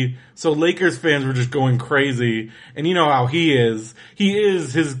 so Lakers fans were just going crazy, and you know how he is. He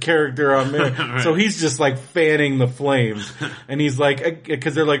is his character on Mary. Right. So he's just like fanning the flames. And he's like,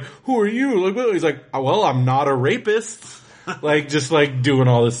 cause they're like, who are you? Like, he's like, well, I'm not a rapist. Like, just like doing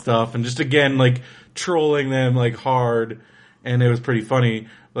all this stuff, and just again, like, trolling them like hard, and it was pretty funny.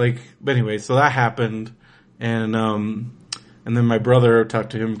 Like, but anyway, so that happened. And then my brother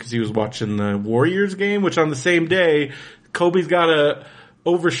talked to him because he was watching the Warriors game, which on the same day, Kobe's got to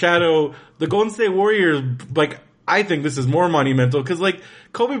overshadow the Golden State Warriors. Like, I think this is more monumental because, like,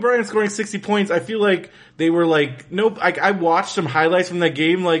 Kobe Bryant scoring 60 points, I feel like they were like, nope, I watched some highlights from that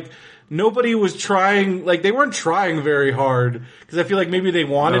game, like, nobody was trying, like, they weren't trying very hard, because I feel like maybe they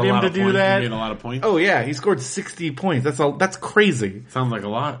wanted him to do that. He made a lot of points. Oh yeah, he scored 60 points. That's crazy. Sounds like a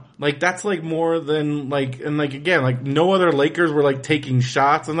lot. Like, that's like more than, like, and like, again, like, no other Lakers were like taking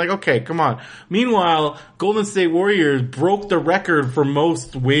shots. I'm like, okay, come on. Meanwhile, Golden State Warriors broke the record for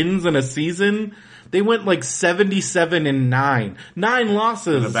most wins in a season. They went like 77-9. 9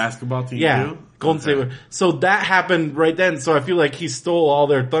 losses. The basketball team, yeah. too? Golden State. So that happened right then. So I feel like he stole all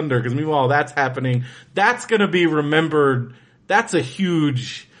their thunder, because meanwhile that's happening. That's gonna be remembered. That's a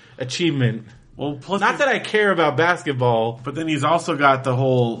huge achievement. Well, plus Not that I care about basketball. but then he's also got the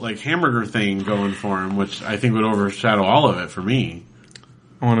whole like hamburger thing going for him, which I think would overshadow all of it for me.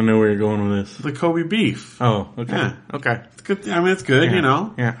 I want to know where you're going with this. The Kobe beef. Oh, okay. Yeah. Okay. It's good. I mean, it's good, Yeah. you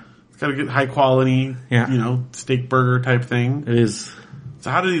know. Yeah. It's got a good high quality, Yeah. you know, steak burger type thing. It is. So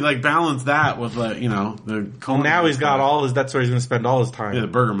how did he like balance that with you know, the Well, now he's got all his, that's where he's going to spend all his time. the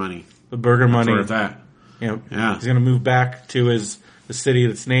burger money. The burger That's money. where it's at. Yep. Yeah. He's going to move back to the city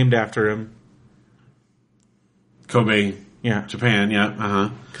that's named after him. Kobe, Yeah. Japan, yeah, uh-huh.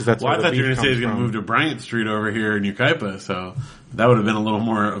 'Cause that's well, where I the thought you were beef going to say he's comes going to from. move to Bryant Street over here in Yucaipa, so that would have been a little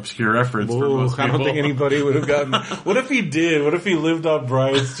more obscure reference for Ooh, most people. I don't think anybody would have gotten. What if he did? What if he lived on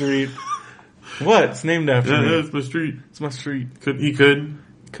Bryant Street? What? It's named after Yeah, me. that's my street. It's my street. He could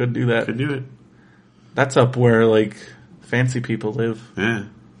Could do that. do it. That's up where, like, fancy people live. Yeah.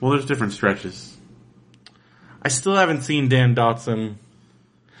 Well, there's different stretches. I still haven't seen Dan Dotson.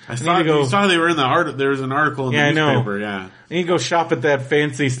 I saw, to go- you saw they were in the art. There was an article in Yeah, I the know. newspaper. Yeah, I need to go shop at that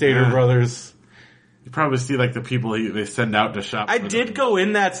fancy Stater Yeah. Brothers. you probably see like the people they send out to shop. I for did them. go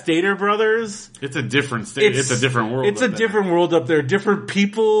in that Stater Brothers. It's a different state. It's a different world. It's a up there. different world up there. Different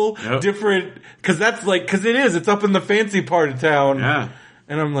people. Yep. Different. Cause it is. It's up in the fancy part of town. Yeah.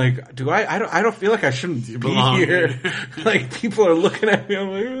 And I'm like, I don't feel like I shouldn't be belong here. here. Like, people are looking at me. I'm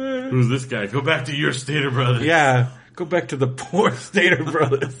like, eh. Who's this guy? Go back to your Stater brothers. Yeah. Go back to the poor Stater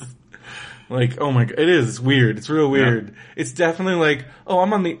Brothers. Like, oh my god, it is. It's weird. It's real weird. It's definitely like, oh,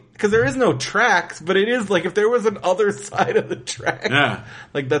 I'm on cause there is no tracks, but it is like if there was an other side of the track. Yeah.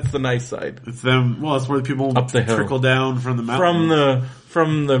 Like, that's the nice side. It's them. Well, it's where the people Up the hill. trickle down from the mountain.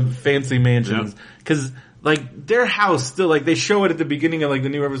 From the fancy mansions. Yep. Cause, like, their house still, like, they show it at the beginning of, like, the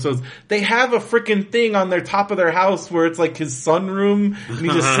new episodes. They have a freaking thing on their top of their house where it's, like, his sunroom, and he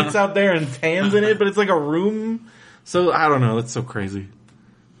just sits out there and tans in it, but it's, like, a room. So, I don't know. That's so crazy.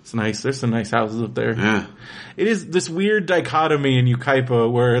 It's nice. There's some nice houses up there. Yeah. It is this weird dichotomy in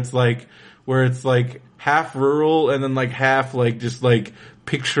Yucaipa where it's, like, half rural and then, like, half, like, just, like,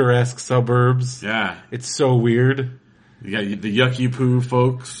 picturesque suburbs. Yeah. It's so weird. You got the Yucky Poo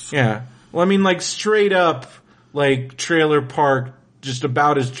folks. Yeah. Well, I mean, like, straight up, like, trailer park, just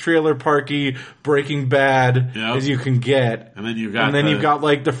about as trailer parky, Breaking Bad Yep. as you can get. And then you've got you've got,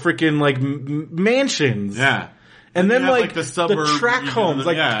 like, the freaking, like, mansions. Yeah. And then, you have, like, the the suburb track region, homes,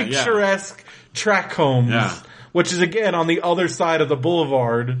 like, yeah, picturesque track homes. Yeah. Which is, again, on the other side of the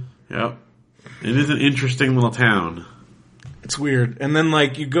boulevard. Yep. It is an interesting little town. It's weird. And then,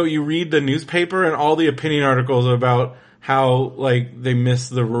 like, you read the newspaper and all the opinion articles about how, like, they miss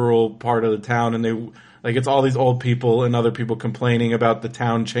the rural part of the town and they, like, it's all these old people and other people complaining about the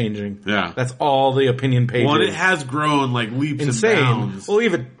town changing. Yeah. That's all the opinion pages. Well, and it has grown like leaps Insane. and bounds. Well,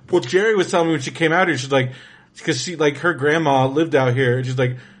 even, what Jerry was telling me when she came out here, she's like, because she, like, her grandma lived out here and she's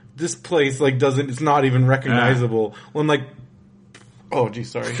like, this place, like, it's not even recognizable. Well, I'm like, oh,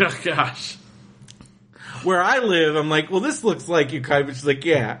 geez, sorry. Oh, gosh. Where I live, I'm like, well, this looks like Yucaipa. She's like,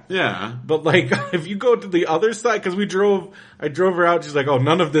 yeah. Yeah. But, like, if you go to the other side, because I drove her out, she's like, oh,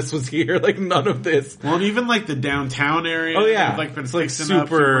 none of this was here. Like, none of this. Well, and even like the downtown area. Oh, yeah. It's like been It's, like, fixing up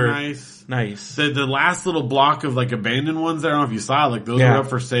super nice. Nice. The last little block of like abandoned ones there, I don't know if you saw, like those Yeah. were up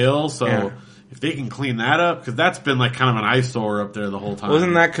for sale. So Yeah. if they can clean that up, because that's been like kind of an eyesore up there the whole time.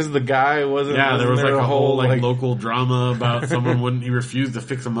 Wasn't that because the guy wasn't... Yeah, there was wasn't like a whole like local drama about someone he refused to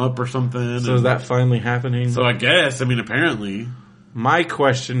fix them up or something. So is that finally happening? So I guess, I mean, apparently. My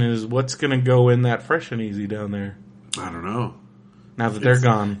question is, what's going to go in that Fresh and Easy down there I don't know. now that they're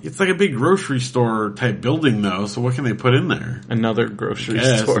gone? It's like a big grocery store type building though, so what can they put in there? Another grocery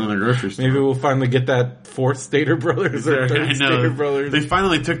Yes, store. another grocery store. Maybe we'll finally get that fourth Stater Brothers or I third know. Stater Brothers. They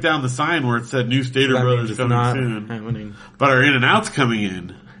finally took down the sign where it said New Stater That means Brothers it's coming not soon. happening. But our In-N-Out's coming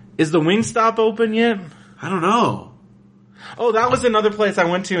in. Is the Wingstop open yet? I don't know. Oh, that was another place I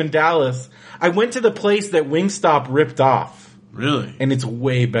went to in Dallas. I went to the place that Wingstop ripped off, Really? and it's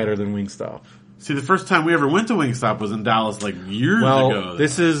way better than Wingstop. See, the first time we ever went to Wingstop was in Dallas like years Well, ago.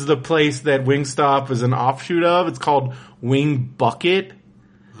 this is the place that Wingstop is an offshoot of. It's called Wing Bucket.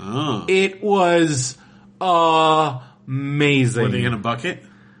 Oh. It was amazing. Were they in a bucket?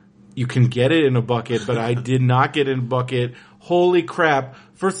 You can get it in a bucket, but I did not get it in a bucket. Holy crap.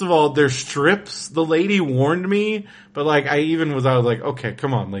 First of all, they're strips. The lady warned me, but like I was like, okay,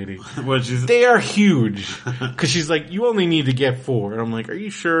 come on, lady. They are huge. Cause she's like, you only need to get 4. And I'm like, are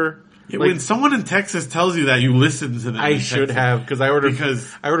you sure? Yeah, like, when someone in Texas tells you that, you listen to them. I should have, cause I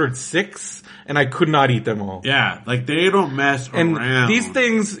ordered 6 and I could not eat them all. Yeah, like they don't mess and around. These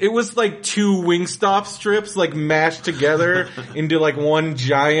things, it was like 2 Wingstop strips like mashed together into like one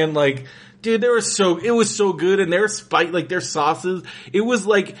giant like, dude, it was so good, and their their sauces, it was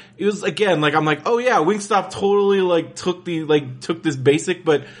again, like, I'm like, oh yeah, Wingstop totally, like, took this basic,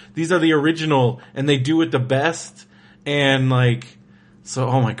 but these are the original, and they do it the best, and like, so,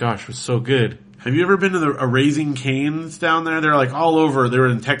 oh my gosh, it was so good. Have you ever been to the Raising Cane's down there? They're like all over, they're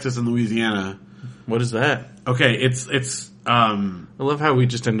in Texas and Louisiana. What is that? Okay, it's I love how we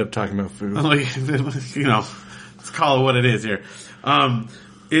just end up talking about food. Like, you know, let's call it what it is here.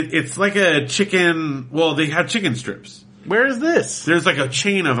 It's like a chicken. Well, they have chicken strips. Where is this? There's like a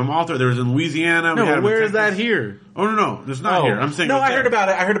chain of them all through. There's in Louisiana. No, where is that here? Oh no, there's not here. I'm saying no. I heard about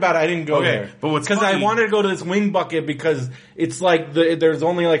it. I didn't go there. But what's because I wanted to go to this wing bucket because it's like there's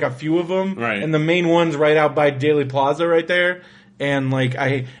only like a few of them, right? And the main one's right out by Daily Plaza, right there. And like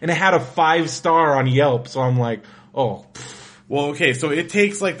it had a 5-star on Yelp, so I'm like, oh. Well, okay, so it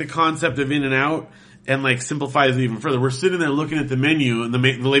takes like the concept of In-N-Out and like simplifies it even further. We're sitting there looking at the menu, and the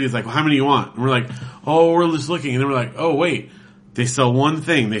lady's like, well, how many do you want? And we're like, oh, we're just looking. And then we're like, oh, wait, they sell one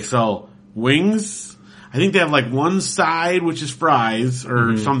thing. They sell wings. I think they have like one side, which is fries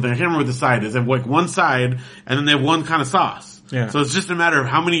or something. I can't remember what the side is. They have like one side, and then they have one kind of sauce. Yeah. So it's just a matter of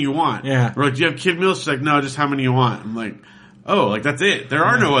how many you want. Yeah. We're like, do you have kid meals? She's like, no, just how many you want. I'm like, oh, like that's it. There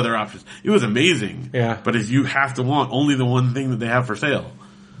are no other options. It was amazing. Yeah. But you have to want only the one thing that they have for sale.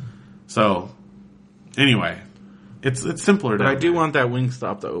 So, anyway, it's simpler. But I do want that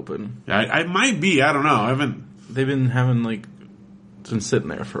Wingstop to open. Yeah, I might be. I don't know. I haven't. They've been having like, it's been sitting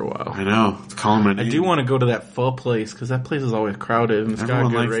there for a while. I know. It's calling my name. I do want to go to that pho place because that place is always crowded and it's Everyone got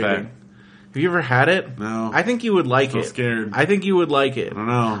a good likes rating. that. Have you ever had it? No. I think you would like it. I'm scared. I think you would like it. I don't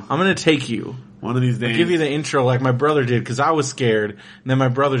know. I'm gonna take you. One of these days. I'll give you the intro like my brother did because I was scared. And then my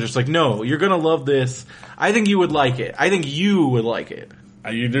brother's just like, no, you're gonna love this. I think you would like it. I think you would like it.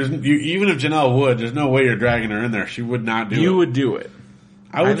 Even if Janelle would, there's no way you're dragging her in there. She would not do it. You would do it.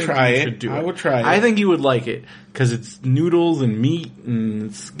 I would think try you it. should do I it. would try it. I think you would like it because it's noodles and meat and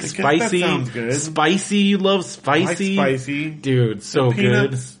it's spicy. That sounds good. Spicy. You love spicy. I like spicy. Dude, so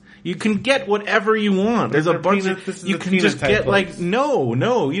good. You can get whatever you want. There's a bunch of, you can just get like, no,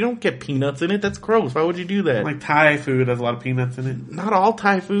 you don't get peanuts in it. That's gross. Why would you do that? Like Thai food has a lot of peanuts in it. Not all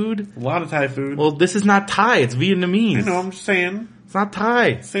Thai food. A lot of Thai food. Well, this is not Thai. It's Vietnamese. I know, I'm just saying. It's not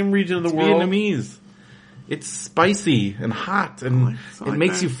Thai. Same region of the It's world. Vietnamese. It's spicy and hot and it like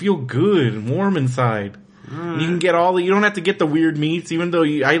makes that. you feel good and warm inside. You can get you don't have to get the weird meats even though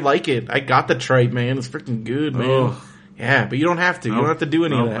I like it. I got the tripe, man. It's freaking good, man. Ugh. Yeah, but you don't have to. You don't have to do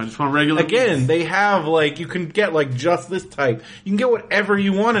any of that. I just want regular Again, meats. they have you can get just this type. You can get whatever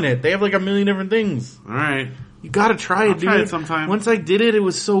you want in it. They have a million different things. Alright. You gotta try it, dude. Try it sometime. Once I did it, it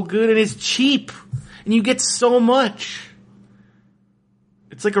was so good and it's cheap. And you get so much.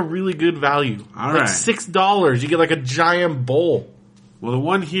 It's like a really good value. All like right. $6. You get a giant bowl. Well, the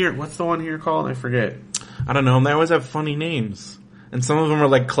one here, what's the one here called? I forget. I don't know. And they always have funny names. And some of them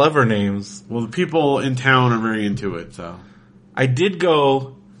are clever names. Well, the people in town are very into it, so. I did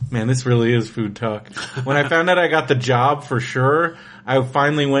go, man, this really is food talk. When I found out I got the job for sure, I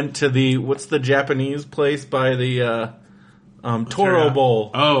finally went to what's the Japanese place by the, Toro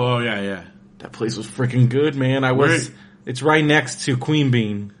Bowl. Oh, yeah. That place was freaking good, man. It's right next to Queen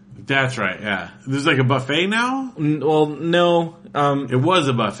Bean. That's right, yeah. There's a buffet now? Well, no. It was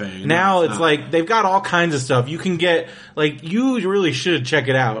a buffet. Now it's they've got all kinds of stuff. You can get, you really should check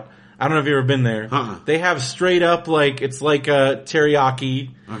it out. I don't know if you've ever been there. They have straight up, it's like a teriyaki.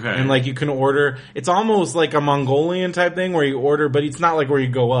 Okay. And you can order, it's almost like a Mongolian type thing where you order, but it's not where you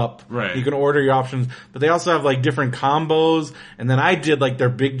go up. Right. You can order your options, but they also have different combos. And then I did their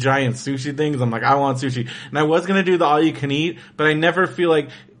big giant sushi things. I'm like, I want sushi. And I was gonna do the all you can eat, but I never feel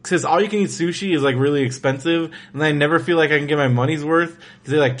because all you can eat sushi is really expensive, and I never feel like I can get my money's worth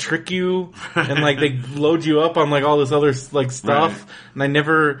because they trick you and they load you up on all this other stuff, Right. and I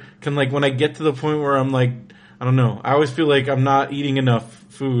never can when I get to the point where I'm I don't know, I always feel like I'm not eating enough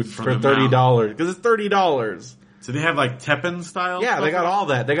food for the $30 because it's $30. So they have Teppan style? Yeah, stuff? they got all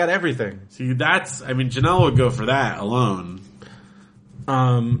that. They got everything. See, Janelle would go for that alone.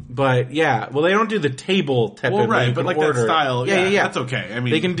 But yeah, well, they don't do the table teppan. Well, right, but that order. style, Yeah. that's okay.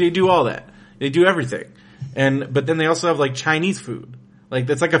 They can do all that. They do everything. But then they also have Chinese food, Like,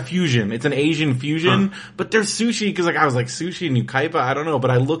 that's like a fusion. It's an Asian fusion, but there's sushi, cause like, I was like, sushi and Yucaipa? I don't know,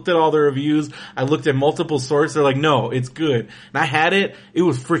 but I looked at all the reviews, I looked at multiple sources, they're like, no, it's good. And I had it, it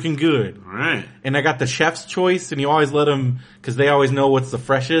was freaking good. Alright. And I got the chef's choice, and you always let them, cause they always know what's the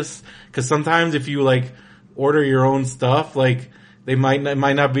freshest, cause sometimes if you like, order your own stuff, like, it might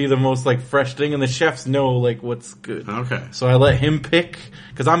not be the most like fresh thing, and the chefs know like what's good. Okay. So I let him pick,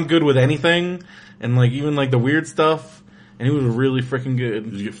 cause I'm good with anything, and like even like the weird stuff, and it was really freaking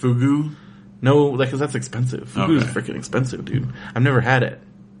good. Did you get fugu? No, like, cause that's expensive. Fugu is freaking expensive, dude. I've never had it.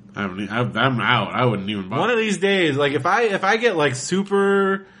 I'm out. I wouldn't even buy One of these days, like if I get like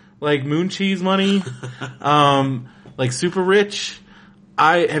super like moon cheese money, like super rich,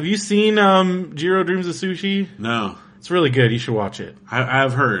 have you seen Jiro Dreams of Sushi? No. It's really good. You should watch it.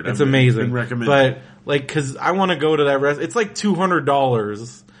 I've heard. It's amazing. Been recommended. But like, cause I want to go to that it's like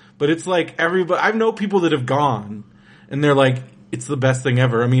 $200, but it's like I know people that have gone and they're like, it's the best thing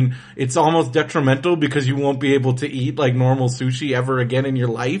ever. I mean, it's almost detrimental because you won't be able to eat like normal sushi ever again in your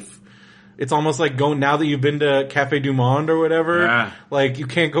life. It's almost like now that you've been to Cafe Du Monde or whatever, like you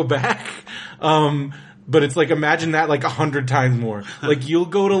can't go back. But it's like, imagine that like 100 times more. Like you'll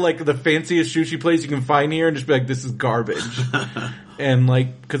go to like the fanciest sushi place you can find here and just be like, this is garbage. And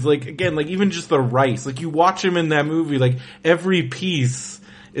like, cause like, again, like even just the rice, like you watch him in that movie, like every piece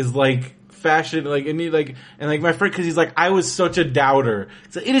is like fashion, like, and my friend, cause he's like, I was such a doubter.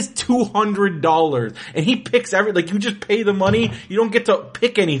 So it is $200. And he picks like you just pay the money, you don't get to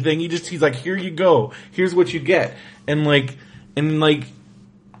pick anything, he's like, here you go, here's what you get.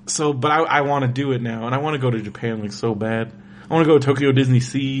 So, but I want to do it now, and I want to go to Japan like so bad. I want to go to Tokyo Disney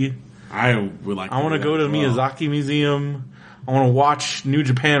Sea. I would like. I want to go to the Miyazaki Museum. I want to watch New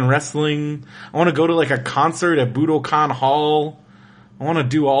Japan Wrestling. I want to go to like a concert at Budokan Hall. I want to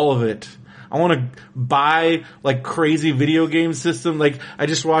do all of it. I want to buy like crazy video game system. Like I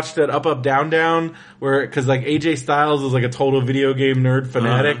just watched that Up Up Down Down cause like AJ Styles is like a total video game nerd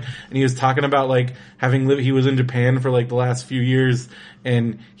fanatic, and he was talking about like he was in Japan for like the last few years,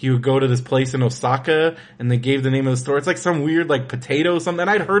 and he would go to this place in Osaka, and they gave the name of the store. It's like some weird like potato something. And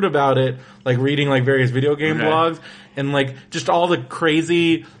I'd heard about it, like reading like various video game blogs, and like just all the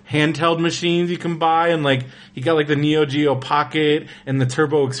crazy handheld machines you can buy, and like he got like the Neo Geo Pocket and the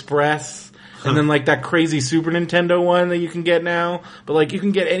Turbo Express. And then like that crazy Super Nintendo one that you can get now. But like you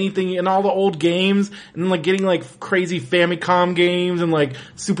can get anything in all the old games, and then like getting like crazy Famicom games and like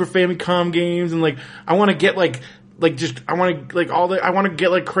Super Famicom games, and like I want to get I want to get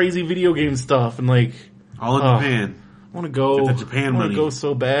like crazy video game stuff, and like all in Japan. I want to go. Get the Japan I want money. to go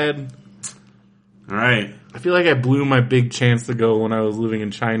so bad. All right. I feel like I blew my big chance to go when I was living in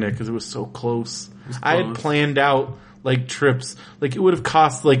China because it was so close. I had planned out like trips, like it would have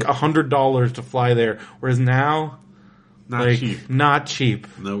cost like $100 to fly there, whereas now, not cheap.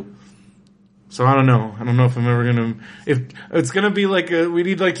 Nope. So I don't know if I'm ever gonna, if it's gonna be like we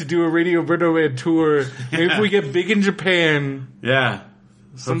need like to do a Radio Brendo Man tour. Maybe if we get big in Japan. Yeah.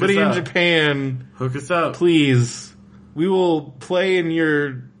 Somebody in Japan. Hook us up. Please. We will play in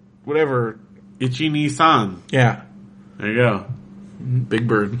your, whatever. Ichi-ni-san. Yeah. There you go. Big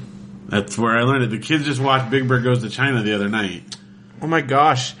Bird. That's where I learned it. The kids just watched Big Bird Goes to China the other night. Oh my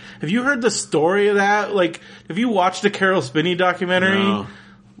gosh. Have you heard the story of that? Like, have you watched the Carol Spinney documentary? No.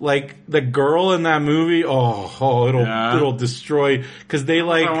 Like, the girl in that movie, it'll destroy, cause they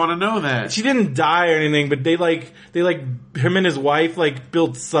like... I want to know that. She didn't die or anything, but they him and his wife like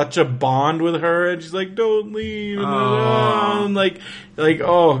built such a bond with her, and she's like, don't leave, and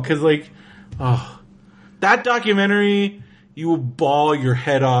that documentary, you will bawl your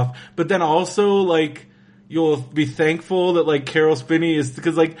head off, but then also like, you'll be thankful that like Carol Spinney is,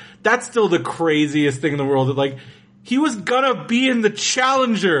 because like, that's still the craziest thing in the world, that like, he was gonna be in the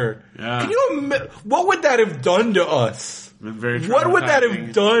Challenger. Yeah. Can you what would that have done to us? What would that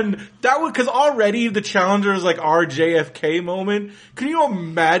have done? Because already the Challenger is like our JFK moment. Can you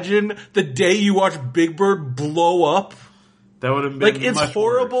imagine the day you watch Big Bird blow up? That would have been like, it's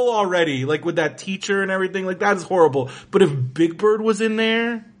horrible already. Like with that teacher and everything, like that is horrible. But if Big Bird was in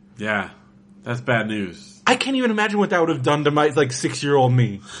there, yeah, that's bad news. I can't even imagine what that would have done to my like 6-year-old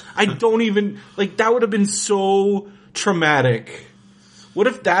me. I don't even like that would have been so traumatic. What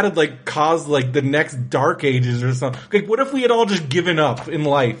if that had like caused like the next Dark Ages or something? Like what if we had all just given up in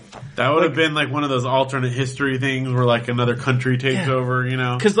life? That would have been like one of those alternate history things where like another country takes over, you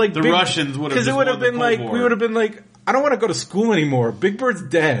know? Because like the Russians would have, because it would have been like we would have been like, I don't want to go to school anymore. Big Bird's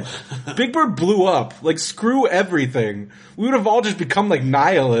dead. Big Bird blew up. Like screw everything. We would have all just become like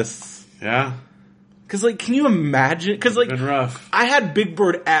nihilists. Yeah. Cause like, can you imagine? Cause like, been rough. I had Big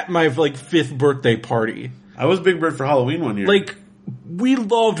Bird at my like 5th birthday party. I was Big Bird for Halloween one year. Like, we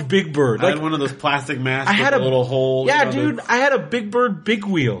loved Big Bird. I had one of those plastic masks I had with a little hole. Yeah, you know, dude, I had a Big Bird big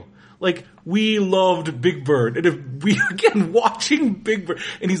wheel. Like, we loved Big Bird. And if we, again, watching Big Bird,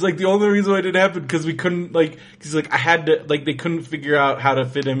 and he's like, the only reason why it didn't happen, because we couldn't, like, he's like, I had to, like, they couldn't figure out how to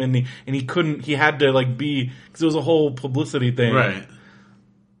fit him, and he couldn't, he had to, like, be, because it was a whole publicity thing. Right.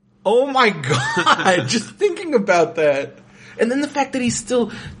 Oh my god, just thinking about that. And then the fact that he's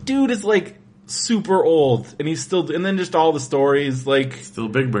still, dude is like, super old, and he's still, and then just all the stories, like, Still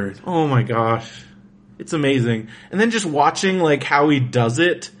Big Bird. oh my gosh. It's amazing. And then just watching, like, how he does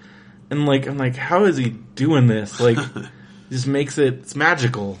it, and, like, I'm like, how is he doing this? Like, just makes it, it's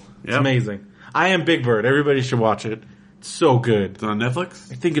magical. It's Yep. amazing. I Am Big Bird. Everybody should watch it. It's so good. It's on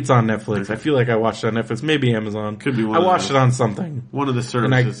Netflix? I think it's on Netflix. I feel like I watched it on Netflix. Maybe Amazon. Could be one I of watched those. it on something. One of the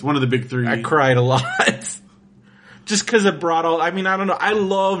services. One of the big three. I cried a lot. Just cause it brought all, I mean, I don't know. I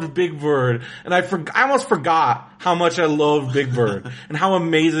loved Big Bird, and I almost forgot how much I loved Big Bird, and how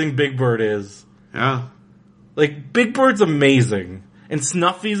amazing Big Bird is. Yeah. Like, Big Bird's amazing. And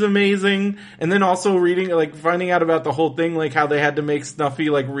Snuffy's amazing. And then also reading, like, finding out about the whole thing, like, how they had to make Snuffy,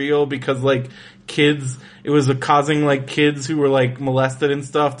 like, real because, like, kids, it was causing, like, kids who were, like, molested and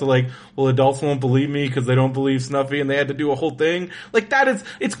stuff to, like, well, adults won't believe me because they don't believe Snuffy, and they had to do a whole thing. Like,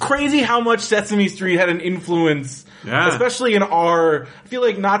 it's crazy how much Sesame Street had an influence. Yeah. Especially in I feel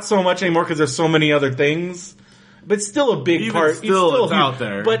like not so much anymore because there's so many other things. But still a big Even part. still, it's huge. out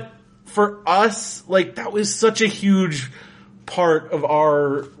there. But for us, like, that was such a huge part of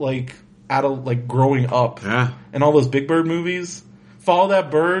our, like, growing up. Yeah. And all those Big Bird movies. Follow That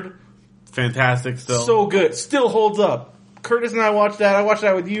Bird. Fantastic still. So good. Still holds up. Curtis and I watched that. I watched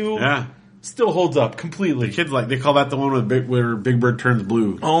that with you. Yeah. Still holds up completely. Kids they call that the one where Big Bird turns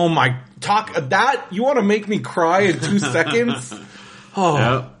blue. Oh my, you want to make me cry in 2 seconds? Oh.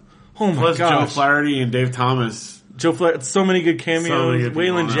 Yep. Oh my Plus gosh. Joe Flaherty and Dave Thomas. Joe Flaherty, so many good cameos. So many good people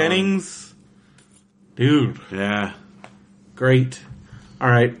Waylon on. Jennings. Dude, Yeah. great.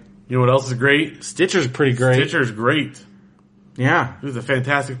 Alright. You know what else is great? Stitcher's pretty great. Stitcher's great. Yeah. It was a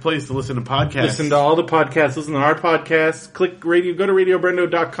fantastic place to listen to podcasts. Listen to all the podcasts. Listen to our podcast. Go to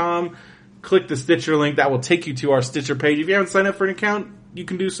radiobrendo.com. Click the Stitcher link. That will take you to our Stitcher page. If you haven't signed up for an account, you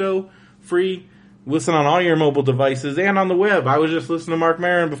can do so free. Listen on all your mobile devices and on the web. I was just listening to Mark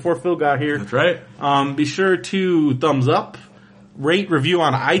Maron before Phil got here. That's right. Be sure to thumbs up, rate, review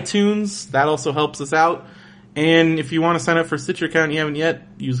on iTunes. That also helps us out. And if you want to sign up for a Stitcher account and you haven't yet,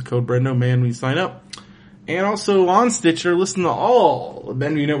 use the code BrendoMan when you sign up. And also on Stitcher, listen to all the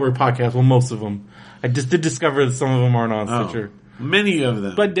Benview Network podcasts. Well, most of them. I just did discover that some of them aren't on Stitcher. Many of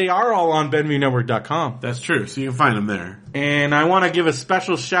them. But they are all on BenviewNetwork.com. That's true. So you can find them there. And I want to give a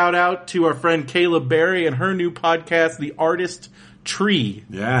special shout out to our friend Kayla Berry and her new podcast, The Artist Tree.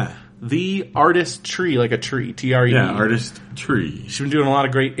 Yeah. The Artist Tree, like a tree, T-R-E. Yeah, Artist Tree. She's been doing a lot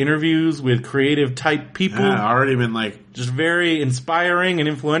of great interviews with creative type people. Yeah, already been like... Just very inspiring and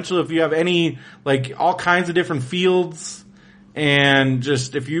influential. If you have any, like, all kinds of different fields, and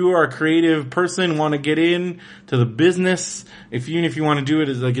just if you are a creative person, want to get in to the business, if you want to do it,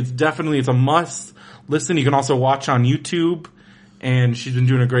 it's a must. Listen, you can also watch on YouTube, and she's been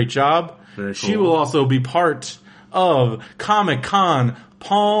doing a great job. Very cool. She will also be part of Comic-Con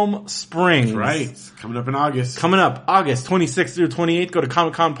Palm Springs. Right. Coming up in August. Coming up, August 26th through 28th. Go to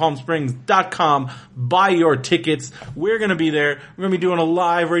ComicConPalmSprings.com. Buy your tickets. We're going to be there. We're going to be doing a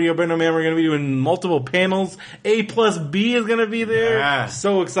live Radio Brendo Man. We're going to be doing multiple panels. A plus B is going to be there. Yeah.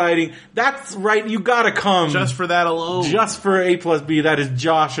 So exciting. That's right. You got to come. Just for that alone. Just for A plus B. That is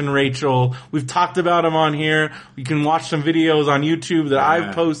Josh and Rachel. We've talked about them on here. You can watch some videos on YouTube that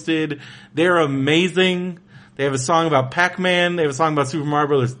I've posted. They're amazing. They have a song about Pac-Man. They have a song about Super Mario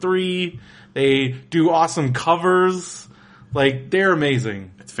Bros. 3. They do awesome covers. Like, they're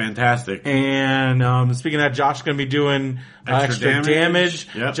amazing. It's fantastic. And speaking of that, Josh is going to be doing extra damage.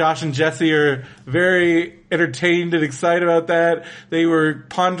 Yep. Josh and Jesse are very entertained and excited about that. They were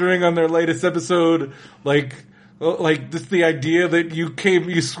pondering on their latest episode, like just the idea that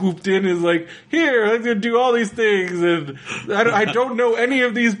you swooped in is like, here, I'm going to do all these things, and I don't know any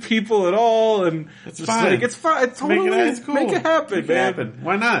of these people at all, and it's just fine. like, it's fine. It's totally, it's cool. Make it happen, Make it man. happen.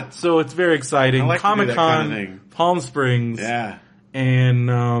 Why not? So it's very exciting. I like to do that Comic-Con, kind of thing. Palm Springs. Yeah. And,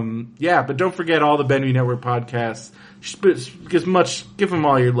 but don't forget all the Benview Network podcasts. Give them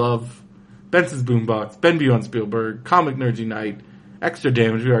all your love. Benson's Boombox, Benview on Spielberg, Comic Nerds Unite, Extra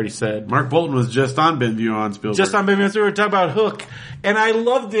Damage, we already said. Mark Bolton was just on Benview on Spielberg. Just on Benview on Spielberg, talking about Hook. And I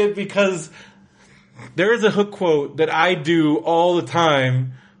loved it because there is a Hook quote that I do all the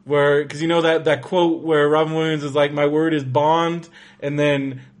time where, cause you know that quote where Robin Williams is like, my word is bond, and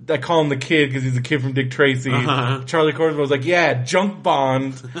then I call him the kid because he's a kid from Dick Tracy. Charlie Corsmo was like, yeah, junk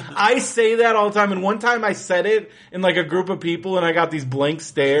bond. I say that all the time, and one time I said it in like a group of people and I got these blank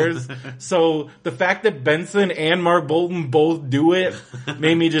stares. So the fact that Benson and Mark Bolton both do it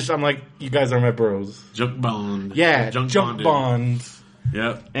made me I'm like, you guys are my bros. Junk bond. Yeah, junk bond.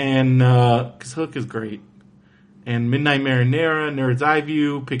 Yep. And, cause Hook is great. And Midnight Marinara, Nerd's Eye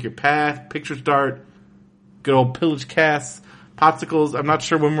View, Pick Your Path, Picture Start, good old Pillage Cast, Popsicles. I'm not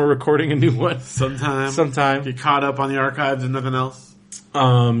sure when we're recording a new one. Sometime. Get caught up on the archives and nothing else. You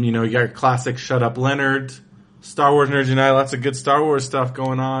got your classic Shut Up Leonard, Star Wars Nerds Unite, lots of good Star Wars stuff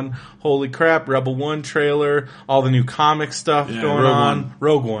going on. Holy crap, Rebel One trailer, all the new comic stuff going on.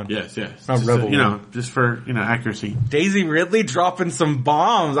 Rogue One. Yes. Not Rebel One. Just for, accuracy. Daisy Ridley dropping some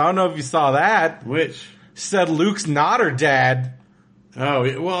bombs. I don't know if you saw that. Which? She said Luke's not her dad.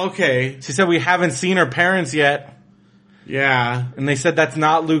 Oh, well, okay. She said we haven't seen her parents yet. Yeah. And they said that's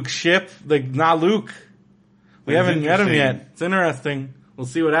not Luke's ship. Like, not Luke. We haven't met him yet. It's interesting. We'll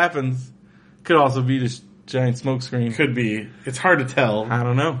see what happens. Could also be just giant smoke screen. Could be. It's hard to tell. I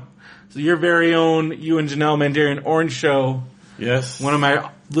don't know. So your very own, you and Janelle Mandarian Orange Show. Yes. One of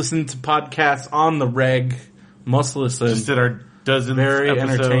my listen to podcasts on the reg. Must listen. Just did our dozen very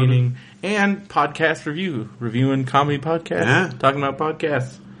episode. Entertaining. And podcast reviewing comedy podcasts. Yeah. Talking about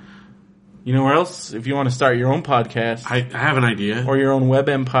podcasts. You know where else? If you want to start your own podcast. I have an idea. Or your own web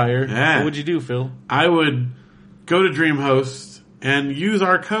empire. Yeah. What would you do, Phil? I would go to DreamHost and use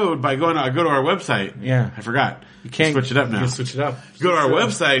our code by go to our website. Yeah. I forgot. You can't switch it up now. You can switch it up. Go to our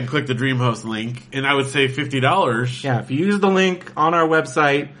website and click the DreamHost link, and I would say $50. Yeah, if you use the link on our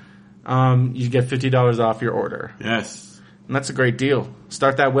website, you get $50 off your order. Yes. And that's a great deal.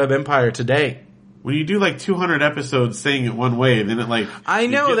 Start that web empire today. When you do like 200 episodes saying it one way, then it I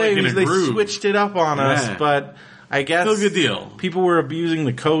know they groove. switched it up on us, but I guess still a good deal. People were abusing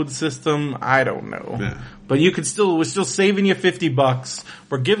the code system. I don't know. Yeah. But we're still saving you $50.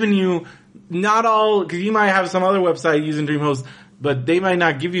 We're giving you not all, because you might have some other website using DreamHost, but they might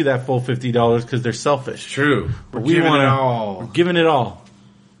not give you that full $50 because they're selfish. True. But We're giving it all.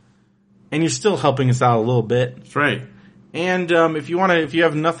 And you're still helping us out a little bit. That's right. And if you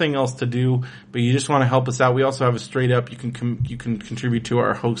have nothing else to do, but you just want to help us out, we also have a straight up. You can contribute to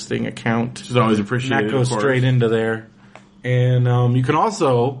our hosting account, which is always appreciated. And that goes straight into there. And you can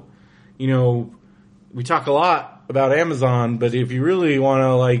also, we talk a lot about Amazon, but if you really want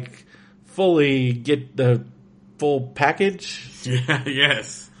to fully get the full package,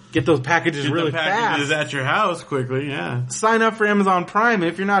 yes. Get those packages get really the packages fast. At your house quickly, yeah. Sign up for Amazon Prime.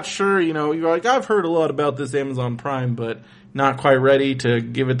 If you're not sure, you're like, I've heard a lot about this Amazon Prime, but not quite ready to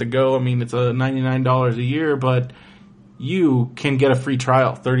give it the go. I mean, it's $99 a year, but you can get a free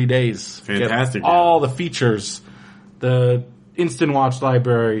trial, 30 days. Fantastic. Get all the features, the Instant Watch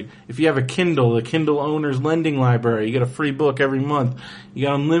library. If you have a Kindle, the Kindle Owner's Lending Library, you get a free book every month. You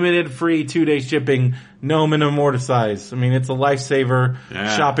got unlimited free 2-day shipping, no minimum order size. I mean, it's a lifesaver.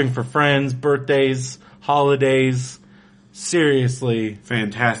 Yeah. Shopping for friends, birthdays, holidays. Seriously.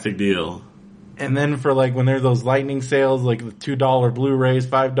 Fantastic deal. And then for when there's those lightning sales, like the $2 Blu-rays,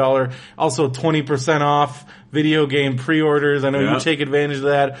 $5, also 20% off video game pre-orders. I know you take advantage of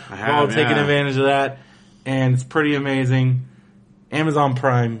that. We're all taking advantage of that. And it's pretty amazing. Amazon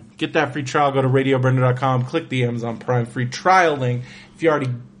Prime. Get that free trial. Go to radiobrenda.com. Click the Amazon Prime free trial link. If you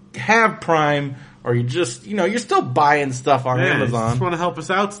already have Prime, or you just, you're still buying stuff on Amazon. Just want to help us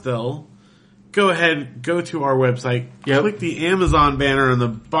out still. Go ahead, go to our website. Click the Amazon banner on the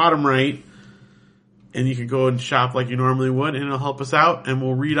bottom right, and you can go and shop like you normally would, and it'll help us out, and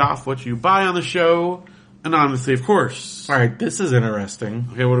we'll read off what you buy on the show, anonymously, of course. All right, this is interesting.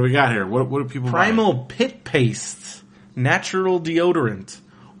 Okay, what do we got here? What do people Primal buy? Pit Paste, natural deodorant,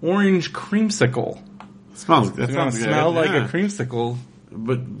 orange creamsicle. That sounds good. Smell like a creamsicle.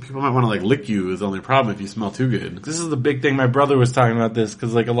 But people might want to lick you is the only problem if you smell too good. This is the big thing. My brother was talking about this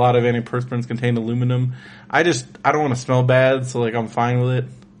because a lot of antiperspirants contain aluminum. I don't want to smell bad, so I'm fine with it.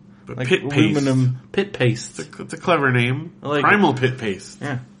 But pit aluminum paste. Pit Paste. It's a clever name. Primal Pit Paste.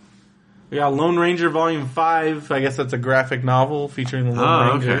 Yeah. We got Lone Ranger Volume 5. I guess that's a graphic novel featuring the Lone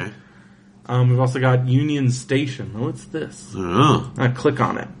Ranger. Okay. We've also got Union Station. What's this? Oh. I'm going to click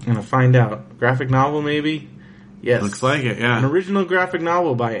on it. I'm going to find out. Graphic novel, maybe? Yes. Looks like it, yeah. An original graphic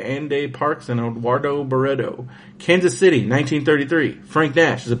novel by Andy Parks and Eduardo Barreto. Kansas City, 1933. Frank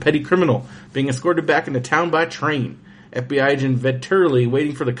Nash is a petty criminal being escorted back into town by train. FBI agent Ved Turley,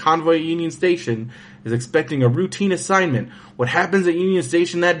 waiting for the convoy at Union Station, is expecting a routine assignment. What happens at Union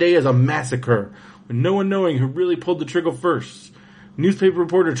Station that day is a massacre, with no one knowing who really pulled the trigger first. Newspaper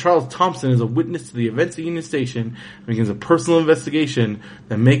reporter Charles Thompson is a witness to the events at Union Station and begins a personal investigation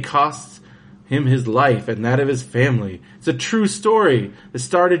that may cost him his life and that of his family. It's a true story that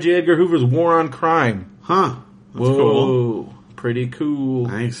started J. Edgar Hoover's War on Crime. Huh. That's Whoa. cool. Pretty cool.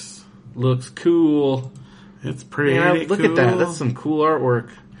 Nice. Looks cool. It's pretty Man, look cool. at that. That's some cool artwork.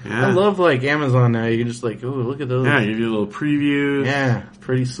 Yeah. I love like Amazon now. You can just like, oh, look at those. Yeah, give you a little preview. Yeah,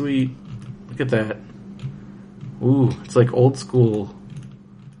 pretty sweet. Look at that. Ooh, it's like old school.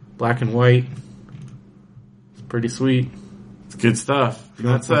 Black and white. It's pretty sweet. It's good stuff.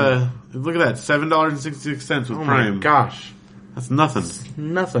 That's look at that, $7.66 with Oh Prime. my gosh. That's nothing.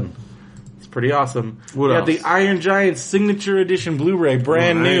 Nothing. It's pretty awesome. What we else? got the Iron Giant Signature Edition Blu-ray,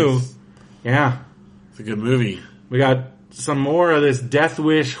 brand new. Nice. Yeah. It's a good movie. We got some more of this Death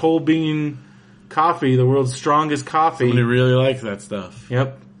Wish whole bean coffee, the world's strongest coffee. Somebody really likes that stuff.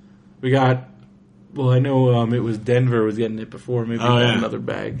 Yep. We got, well, I know it was Denver was getting it before. Maybe another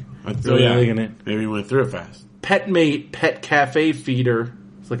bag. Really liking it. Maybe we went through it fast. PetMate Pet Cafe feeder.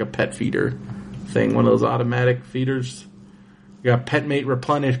 It's like a pet feeder thing, one of those automatic feeders. We got PetMate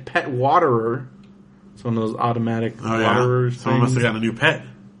Replenish Pet Waterer. It's one of those automatic waterers. Someone must have gotten a new pet.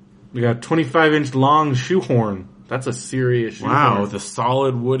 We got 25-inch long shoehorn. That's a serious shoehorn. Wow, with a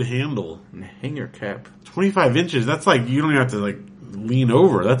solid wood handle. And a hanger cap. 25 inches. That's like, you don't even have to like lean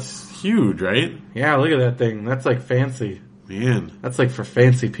over. That's huge, right? Yeah, look at that thing. That's like fancy. Man. That's like for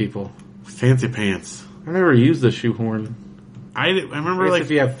fancy people. Fancy pants. I never used a shoehorn. I remember I guess like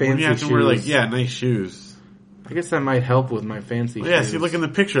if you have when you have fancy to wear like, shoes. nice shoes. I guess that might help with my fancy Well, yeah, shoes. see, look in the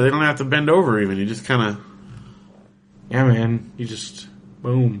picture. They don't have to bend over even. You just kind of, Yeah, man. You just,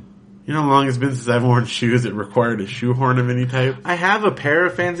 boom. you know how long it's been since I've worn shoes that required a shoehorn of any type? I have a pair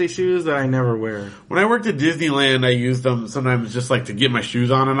of fancy shoes that I never wear. When I worked at Disneyland, I used them sometimes just like to get my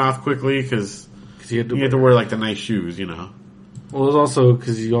shoes on and off quickly because You had to, you had to wear like the nice shoes, you know? Well, it was also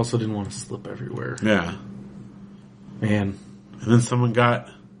because you also didn't want to slip everywhere. Yeah. Man. And then someone got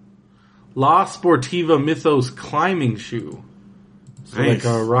La Sportiva Mythos climbing shoe. So Nice.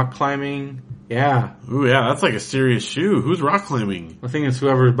 like a rock climbing. Yeah. ooh, yeah, that's like a serious shoe. Who's rock climbing? I think it's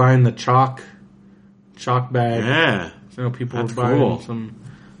whoever's buying the chalk bag. Yeah. I know people That's were buying cool. some.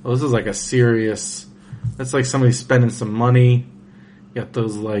 Oh, this is like a serious. That's like somebody spending some money. You got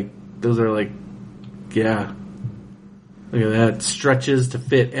those are like, yeah. Look at that. Stretches to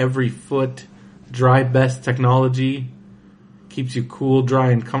fit every foot. Dry Best technology. Keeps you cool,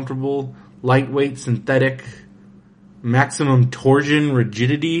 dry, and comfortable. Lightweight, synthetic. Maximum torsion,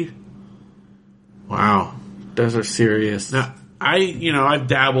 rigidity. Wow. Those are serious. Now, I've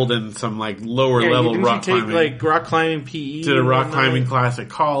dabbled in some like lower level didn't rock you take climbing. like rock climbing PE? Did a rock and climbing whatnot? class at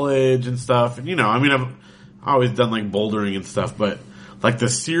college and stuff. And I've always done like bouldering and stuff, but like the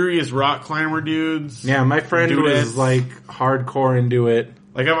serious rock climber dudes. Yeah, my friend Dudettes. was like hardcore into it.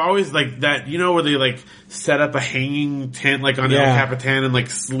 Like I've always like that, where they like set up a hanging tent like on El Yeah. Capitan and like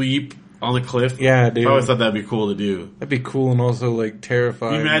sleep on the cliff. Yeah, dude. I always thought that'd be cool to do. That'd be cool and also like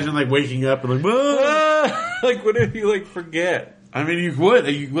terrifying. Can you imagine like waking up and like, whoa! Like what if you like forget? I mean, you would.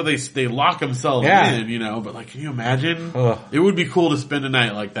 They lock themselves Yeah. in, but like, can you imagine? Ugh. It would be cool to spend a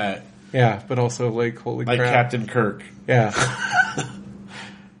night like that. Yeah, but also like holy Like crap. Captain Kirk. Yeah.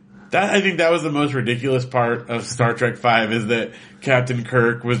 I think that was the most ridiculous part of Star Trek V is that Captain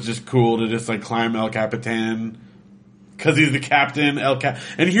Kirk was just cool to just like climb El Capitan. Cause he's the captain,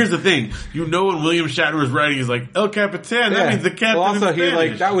 and here's the thing, when William Shatner was writing, he's like, El Capitan, that means the captain Well, also in he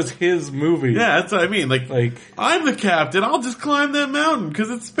Spanish. that was his movie. Yeah, that's what I mean. Like, Like I'm the captain, I'll just climb that mountain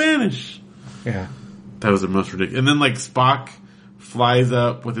cause it's Spanish. yeah. That was the most ridiculous. And then like Spock flies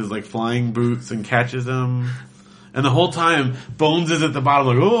up with his like flying boots and catches him. And the whole time, Bones is at the bottom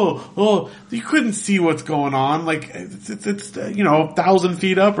like, oh, you couldn't see what's going on. Like, it's 1,000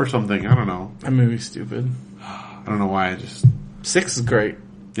 feet up or something. I don't know. That movie's stupid. I don't know why. I just, 6 is great.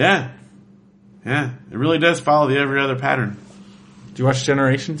 yeah. Yeah. It really does follow the every other pattern. Do you watch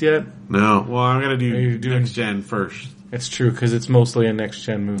Generations yet? No. Well, I'm going Are you to do doing- next gen first. It's true because it's mostly a next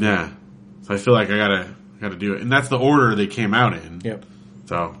gen movie. Yeah. So I feel like I gotta do it. And that's the order they came out in. Yep.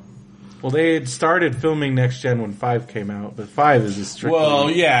 So. Well, they had started filming next gen when 5 came out, but 5 is a strict. Well,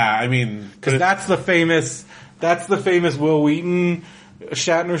 yeah, I mean. Because that's the famous Will Wheaton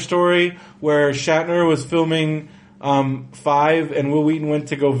Shatner story where Shatner was filming 5 and Will Wheaton went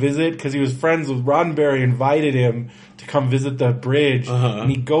to go visit because he was friends with Roddenberry, invited him to come visit the bridge. Uh-huh. And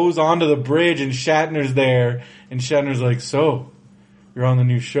he goes onto the bridge and Shatner's there and Shatner's like, so, you're on the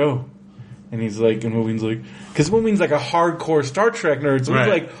new show. And he's like, and Will Wheaton's like, because Will Wheaton's like a hardcore Star Trek nerd, so Right.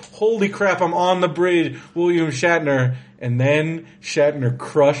 he's like, holy crap, I'm on the bridge, William Shatner. And then Shatner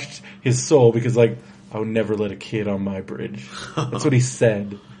crushed his soul because like, I would never let a kid on my bridge. That's what he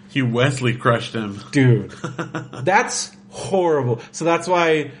said. Hugh Wesley crushed him. Dude. That's horrible. So that's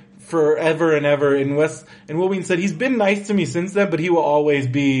why forever and ever, and William said he's been nice to me since then, but he will always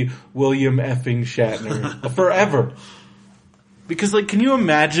be William effing Shatner. Forever. Because, like, can you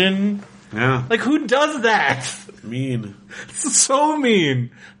imagine? Yeah. Like, who does that? Mean. It's so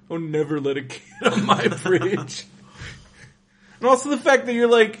mean. I'll never let a kid on my bridge. And also the fact that you're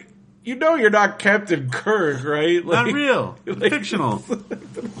like, you know you're not Captain Kirk, right? Like, Not real. Like, Fictional.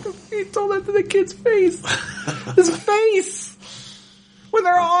 He told that to the kid's face. His face! When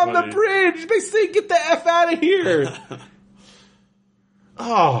they're on funny. the bridge, they say, get the F out of here.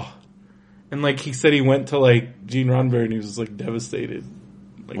 Oh. And, like, he said he went to, like, Gene Roddenberry and he was, like, devastated.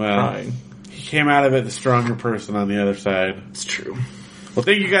 Like, crying. He came out of it the stronger person on the other side. It's true. Well,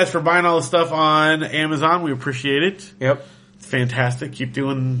 thank you guys for buying all the stuff on Amazon. We appreciate it. Yep. It's fantastic. Keep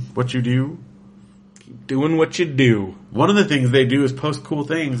doing what you do. Doing what you do. One of the things they do is post cool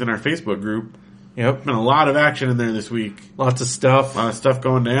things in our Facebook group. Yep. Been a lot of action in there this week. Lots of stuff. A lot of stuff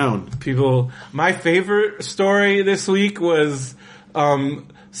going down. People, my favorite story this week was,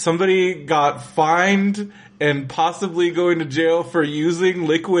 somebody got fined and possibly going to jail for using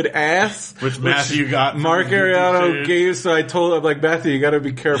liquid ass. Which Matthew got. Mark Ariano gave, so I told him, like, Matthew, you gotta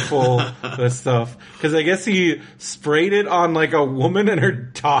be careful with this stuff. Cause I guess he sprayed it on, like, a woman and her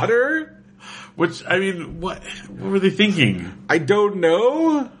daughter. Which, I mean, what were they thinking? I don't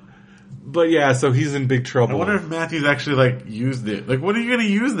know. But yeah, so he's in big trouble. I wonder if Matthew's actually, like, used it. Like, what are you gonna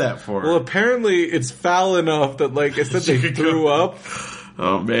use that for? Well, apparently it's foul enough that, like, I said, they threw up.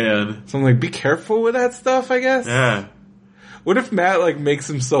 Oh, man. So I'm like, be careful with that stuff, I guess. Yeah. What if Matt, like, makes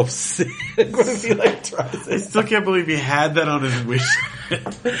himself sick? What if he, like, tries I it? still can't believe he had that on his wish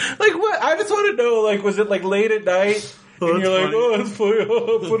list. Like, what? I just want to know, like, was it, like, late at night? Oh, And you're that's like, funny. oh, it's funny.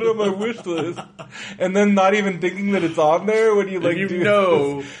 Oh, I'll put it on my wish list. And then not even thinking that it's on there when you, like, you do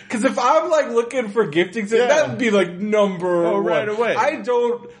know. Because if I'm, like, looking for gifting, Yeah. that would be, like, number Oh, one. right away. I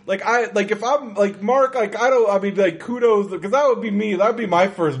don't, like, if I'm, like, Mark, like, I mean, like, kudos, because that would be me. That would be my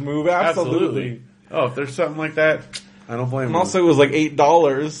first move. Absolutely. Oh, if there's something like that, I don't blame And him. also, it was, like,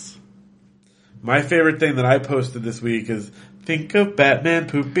 $8. My favorite thing that I posted this week is, think of Batman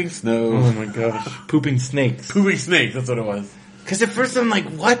pooping snow. Oh, my gosh. Pooping snakes. Pooping snakes, that's what it was. Because at first I'm like,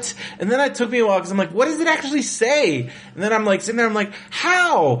 what? And then it took me a while because I'm like, what does it actually say? And then I'm like, sitting there, I'm like,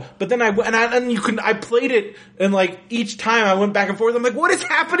 how? But then I played it and like each time I went back and forth, I'm like, what is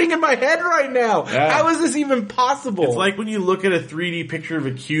happening in my head right now? Yeah. How is this even possible? It's like when you look at a 3D picture of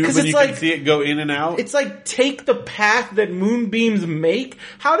a cube 'Cause and it's you can like- see it go in and out. It's like take the path that moonbeams make.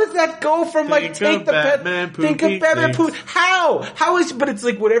 How does that go from like Think take of the path? Batman Think of pooping Batman snakes. poop. How? How is? But it's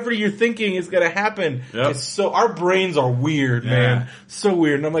like whatever you're thinking is gonna happen. Yep. It's so our brains are weird, man. So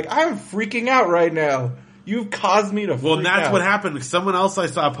weird. And I'm like, I'm freaking out right now. You've caused me to. Well, freak that's out. what happened. Someone else I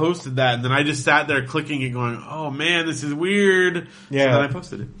saw posted that, and then I just sat there clicking it going, oh man, this is weird. Yeah. So then I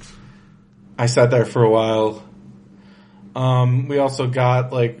posted it. I sat there for a while. We also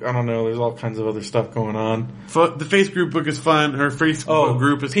got like I don't know. There's all kinds of other stuff going on. The Facebook book is fun, or Facebook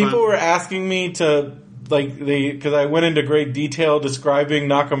group is people fun. were asking me to because I went into great detail describing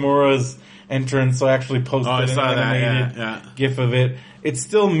Nakamura's entrance, so I actually posted I an saw that, animated yeah. GIF of it. It's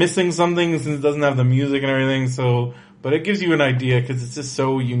still missing something since it doesn't have the music and everything. So, but it gives you an idea because it's just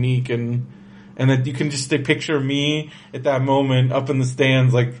so unique and that you can just picture me at that moment up in the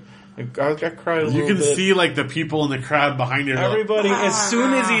stands, like I cried a little You can bit. see like the people in the crowd behind you. Everybody, as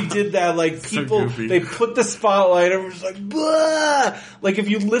soon as he did that, like So people, goofy. they put the spotlight. Everyone's like, blah! Like if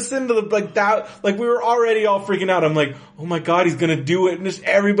you listen to the like that, like we were already all freaking out. I'm like, oh my god, he's gonna do it, and just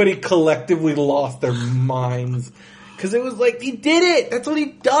everybody collectively lost their minds because it was like he did it. That's what he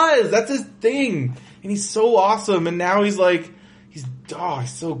does. That's his thing, and he's so awesome. And now he's like, he's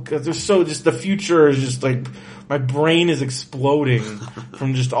so good. There's so just the future is just like. My brain is exploding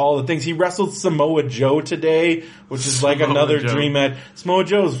from just all the things. He wrestled Samoa Joe today, which is like Samoa another Joe. dream match. Samoa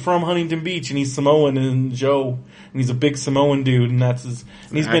Joe's from Huntington Beach, and he's Samoan and Joe, and he's a big Samoan dude, and that's his.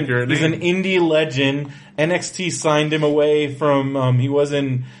 And he's Accurate an name. indie legend. NXT signed him away from. He was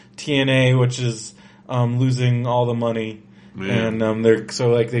in TNA, which is losing all the money. Man. And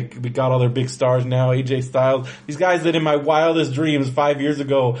we got all their big stars now. AJ Styles, these guys that in my wildest dreams 5 years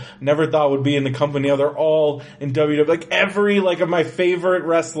ago never thought would be in the company. Now they're all in WWE. Like every of my favorite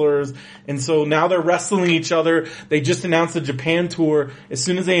wrestlers, and so now they're wrestling each other. They just announced the Japan tour. As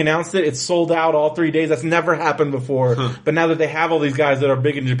soon as they announced it, it sold out all 3 days. That's never happened before. But now that they have all these guys that are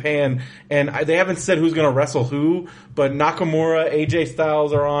big in Japan, and they haven't said who's going to wrestle who, but Nakamura, AJ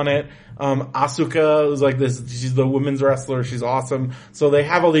Styles are on it. Asuka was like this, she's the women's wrestler, she's awesome. So they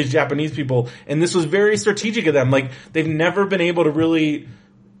have all these Japanese people, and this was very strategic of them. Like, they've never been able to really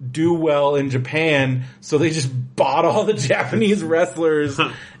do well in Japan, so they just bought all the Japanese wrestlers.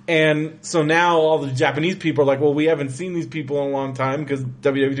 And so now all the Japanese people are like, well, we haven't seen these people in a long time because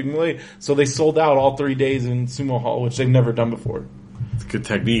WWE took them away. So they sold out all 3 days in Sumo Hall, which they've never done before. It's a good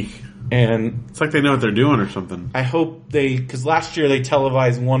technique. And it's like they know what they're doing or something. I hope because last year they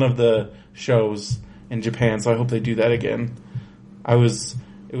televised one of the shows in Japan, so I hope they do that again.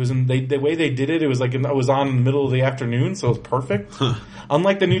 The way they did it, it was like it was on in the middle of the afternoon, so it was perfect.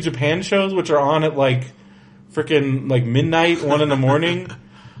 Unlike the New Japan shows, which are on at like freaking like midnight, 1 in the morning.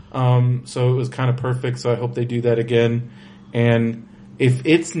 So it was kind of perfect. So I hope they do that again. And if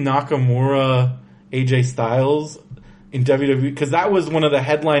it's Nakamura, AJ Styles in WWE, because that was one of the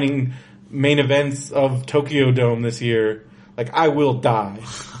headlining main events of Tokyo Dome this year. Like, I will die.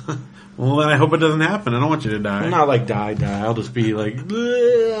 Well, then I hope it doesn't happen. I don't want you to die. I'm not like die. I'll just be like,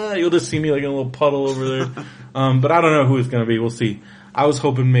 bleh. You'll just see me like in a little puddle over there. But I don't know who it's going to be. We'll see. I was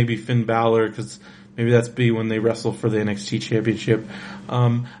hoping maybe Finn Balor, because maybe that's be when they wrestle for the NXT Championship.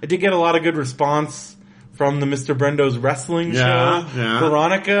 I did get a lot of good response from the Mr. Brendo's wrestling show. Yeah.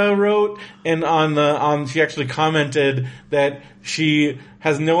 Veronica wrote, and she actually commented that she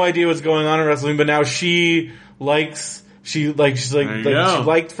has no idea what's going on in wrestling, but now she liked what I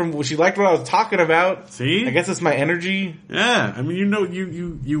was talking about. See? I guess it's my energy. Yeah. I mean,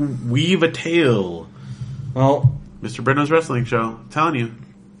 you weave a tale. Well, Mr. Brendo's wrestling show. I'm telling you.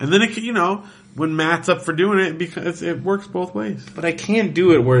 And then when Matt's up for doing it, because it works both ways. but I can't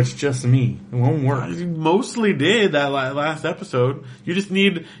do it where it's just me. It won't work. You mostly did that last episode. You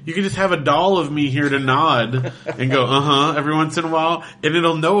could just have a doll of me here to nod and go, every once in a while, and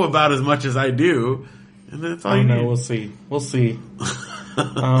it'll know about as much as I do. And that's all you need. We'll see.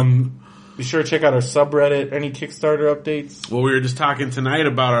 Be sure to check out our subreddit. Any Kickstarter updates? Well, we were just talking tonight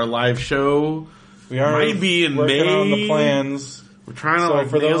about our live show. We are might be in working May. on the plans. We're trying to So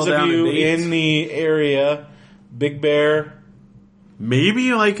for those of you in the area, Big Bear.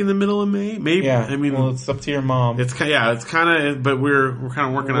 Maybe like in the middle of May. Maybe. Yeah. I mean, well, it's up to your mom. it's kind of, but we're kind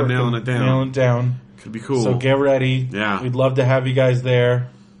of working on nailing it down. Nailing it down. Could be cool. So get ready. Yeah. We'd love to have you guys there.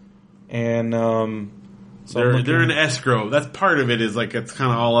 And so they're in escrow. That's part of it. Is like it's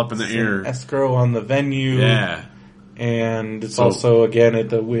kind of all up in the air. Escrow on the venue. Yeah. And it's also again at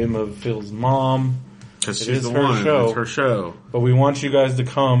the whim of Phil's mom. Because It she's is the her one. show. It's her show. But we want you guys to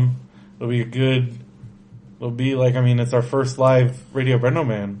come. It'll be it's our first live Radio Brendo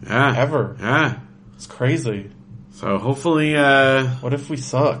Man. Yeah. Ever. Yeah. It's crazy. So hopefully, What if we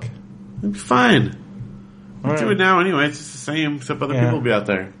suck? it'll be fine. We All do right. it now anyway. It's just the same, except other Yeah. people will be out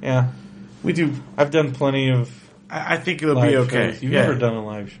there. Yeah. We do. I've done plenty of I think it'll live be okay. shows. You've Yeah. never done a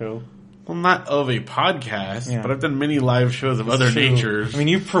live show. Well, not of a podcast, Yeah. but I've done many live shows of other True. natures. I mean,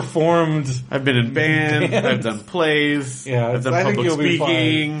 you've performed. I've been in bands. Bands. I've done plays. Yeah, I've done I think public you'll be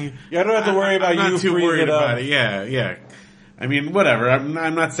speaking. Yeah, I don't have to worry about I'm you not too freezing worried up. about it. Yeah. I mean, whatever. I'm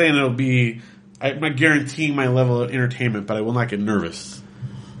not saying it'll be. I'm not guaranteeing my level of entertainment, but I will not get nervous.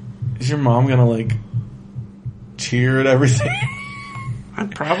 Is your mom gonna cheer at everything?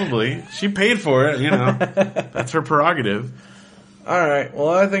 Probably. She paid for it. That's her prerogative. All right. Well,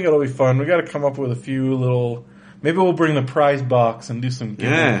 I think it'll be fun. We got to come up with a few little. Maybe we'll bring the prize box and do some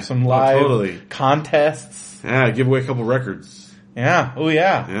some live totally. contests. Yeah, give away a couple records. Yeah. Oh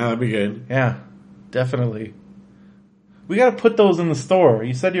yeah. Yeah, that'd be good. Yeah. Definitely. We got to put those in the store.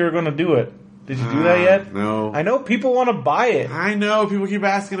 You said you were going to do it. Did you do that yet? No. I know people want to buy it. I know. People keep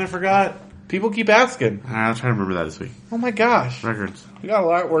asking. I forgot. People keep asking. I'll try to remember that this week. Oh my gosh. Records. We got a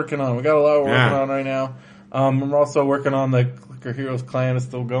lot working on. Right now. We're also working on the Clicker Heroes clan. Is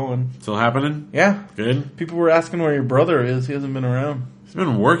still going. Still happening? Yeah. Good. People were asking where your brother is. He hasn't been around. He's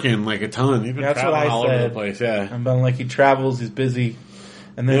been working like a ton. He's been That's what traveling I all over said. the place. Yeah. I'm been like, he travels, he's busy.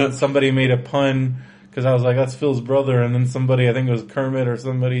 And then somebody made a pun, because I was like, that's Phil's brother. And then somebody, I think it was Kermit or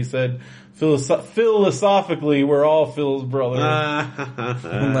somebody, said, philosophically, we're all Phil's brother.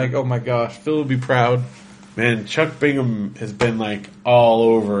 I'm like, oh my gosh, Phil would be proud. Man, Chuck Bingham has been like all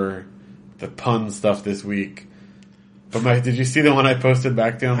over the pun stuff this week. But did you see the one I posted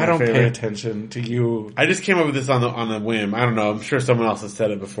back down? I don't pay attention to you. I just came up with this on a whim. I don't know. I'm sure someone else has said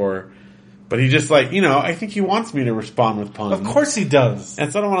it before. But he just I think he wants me to respond with puns. Of course he does.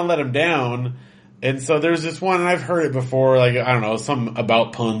 And so I don't want to let him down. And so there's this one, and I've heard it before, I don't know, some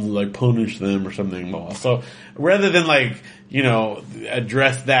about puns, punish them or something. So rather than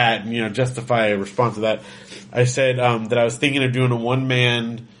address that and, justify a response to that, I said, that I was thinking of doing a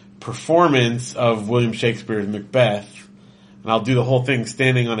one-man performance of William Shakespeare's Macbeth, And I'll do the whole thing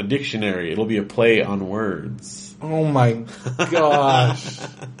standing on a dictionary. It'll be a play on words. Oh my gosh.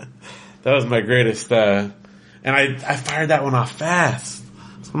 That was my greatest, and I fired that one off fast.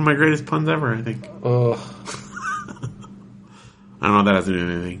 It's one of my greatest puns ever, I think. Ugh. I don't know if that has to do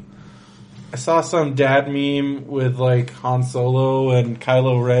with anything. I saw some dad meme with like Han Solo and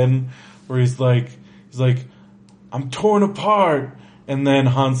Kylo Ren where he's like, I'm torn apart. And then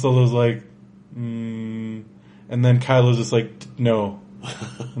Han Solo's like, and then Kylo's just like, no.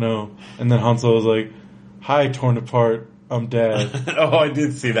 And then Han Solo's like, hi, torn apart. I'm dead. Oh, I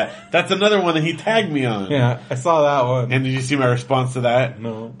did see that. That's another one that he tagged me on. Yeah, I saw that one. And did you see my response to that?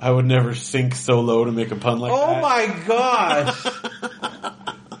 No. I would never sink so low to make a pun like that. Oh my gosh!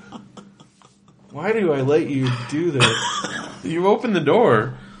 Why do I let you do this? You opened the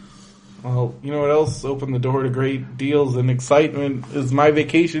door. Well, you know what else opened the door to great deals and excitement is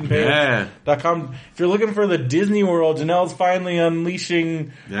myvacationpage.com. If you're looking for the Disney World, Janelle's finally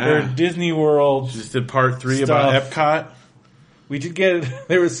unleashing her Disney World. She just did part 3 stuff. about Epcot. We did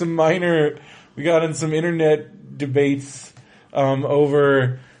there was some we got in some internet debates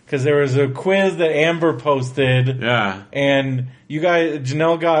over, because there was a quiz that Amber posted. Yeah. And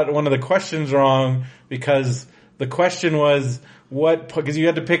Janelle got one of the questions wrong, because the question was, because you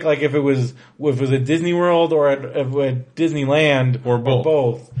had to pick like if it was a Disney World or a Disneyland or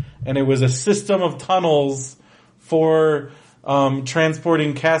both. And it was a system of tunnels for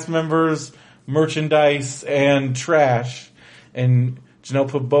transporting cast members, merchandise, and trash. And Janelle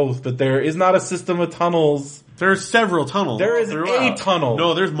put both, but there is not a system of tunnels. There are several tunnels. There is a tunnel.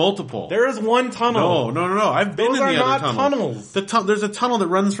 No, there's multiple. There is one tunnel. No. I've been in the other tunnels. There's a tunnel that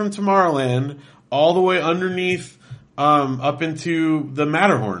runs from Tomorrowland all the way underneath, up into the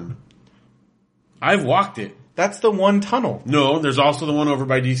Matterhorn. I've walked it. That's the one tunnel. No, there's also the one over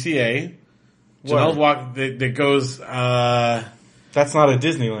by DCA. Janelle's walked that goes. That's not a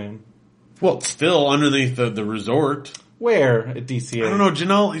Disneyland. Well, it's still underneath the resort. Where at DCA? I don't know,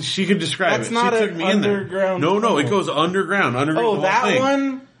 Janelle. She could describe That's it. Not she took me underground. In there. No, tunnel. it goes underground. Oh, that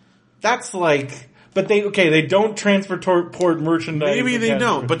one. That's like. But they don't transport merchandise. Maybe they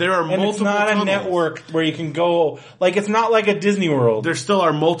don't, but there are multiple tunnels. And it's not a network where you can go, like, it's not like a Disney World. There still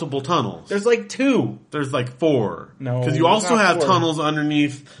are multiple tunnels. There's like 2. There's like 4. No. Because you also have 4. tunnels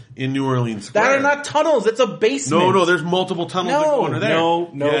underneath in New Orleans Square. That are not tunnels, it's a basement. No, there's multiple tunnels that go under there. No,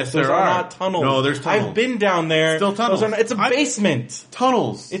 yes, those there are not tunnels. No, there's tunnels. I've been down there. Still tunnels. It's a basement.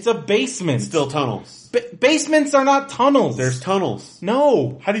 Tunnels. It's a basement. Still tunnels. Basements are not tunnels. There's tunnels.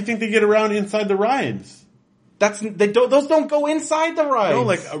 No. How do you think they get around inside the rides? Those don't go inside the rides. No,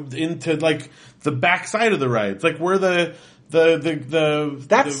 like into like the back side of the rides, like where the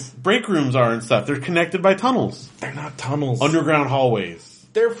break rooms are and stuff. They're connected by tunnels. They're not tunnels. Underground hallways.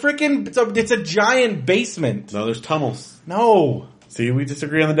 They're freaking. It's a giant basement. No, there's tunnels. No. See, we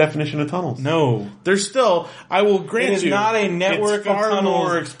disagree on the definition of tunnels. No. There's still. I will grant you. It is not a network it's far of tunnels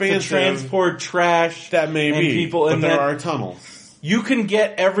more expansive to transport trash. That may and be. People, but and there are tunnels. You can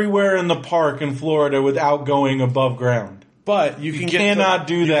get everywhere in the park in Florida without going above ground. But you cannot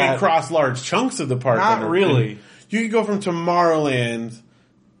do that. You can cross large chunks of the park. Not really. You can go from Tomorrowland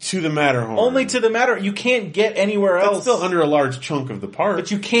to the Matterhorn. Only to the Matterhorn. You can't get anywhere else. That's still under a large chunk of the park.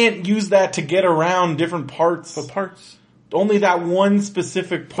 But you can't use that to get around different parts. What parts? Only that one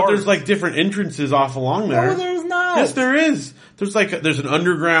specific part. But there's like different entrances off along there. No, there's not. Yes, there is. There's an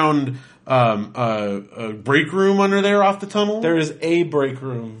underground break room under there off the tunnel. There is a break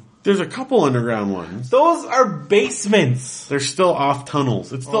room. There's a couple underground ones. Those are basements. They're still off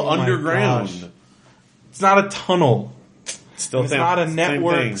tunnels. It's still underground. Gosh. It's not a tunnel. It's not a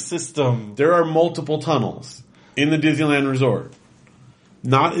network system. There are multiple tunnels in the Disneyland Resort.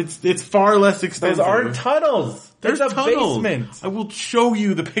 It's far less expensive. Those aren't tunnels. There's a tunnels. basement. I will show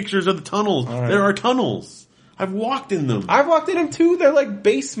you the pictures of the tunnels. Right. There are tunnels. I've walked in them. I've walked in them too. They're like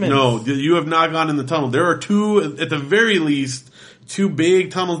basements. No, you have not gone in the tunnel. There are 2, at the very least, 2 big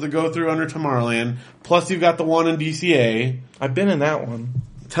tunnels that go through under Tomorrowland. Plus you've got the one in DCA. I've been in that one.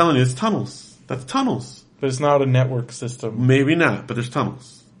 I'm telling you, it's tunnels. That's tunnels. But it's not a network system. Maybe not, but there's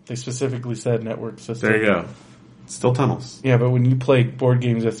tunnels. They specifically said network system. There you go. It's still tunnels. Yeah, but when you play board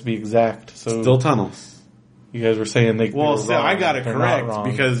games, it has to be exact. So still tunnels. You guys were saying they were wrong. I got it correct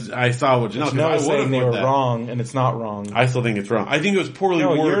because I saw what Janelle was saying they were wrong, and it's not wrong. I still think it's wrong. I think it was poorly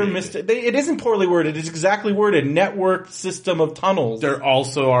worded. It isn't poorly worded. It's exactly worded. Network system of tunnels. There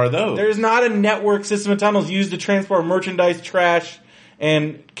also are those. There's not a network system of tunnels used to transport merchandise, trash,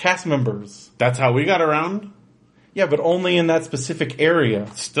 and cast members. That's how we got around? Yeah, but only in that specific area.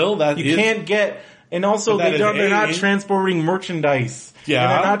 Still, you can't get And also, But that they're not is transporting merchandise. Yeah.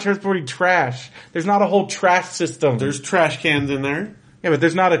 And they're not transporting trash. There's not a whole trash system. There's trash cans in there. Yeah, but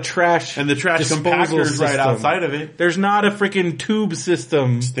there's not a trash And the trash disposal compactor's right system. outside of it. There's not a freaking tube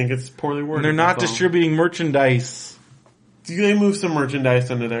system. I think it's poorly worded. And they're not that's all. distributing merchandise. Do they move some merchandise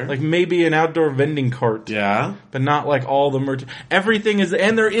under there? Like maybe an outdoor vending cart. yeah. But not like all the merch. Everything is,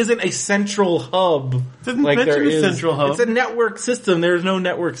 and there isn't a central hub. Didn't like mention there a is. central hub. It's a network system. There's no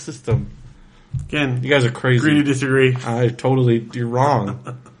network system. Again, You guys are crazy. agree to disagree. You're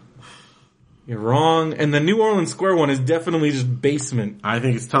wrong. You're wrong. And the New Orleans Square one is definitely just basement. I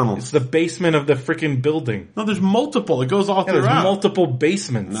think it's tunnels. It's the basement of the freaking building. No, there's multiple. It goes all Yeah, there's throughout. multiple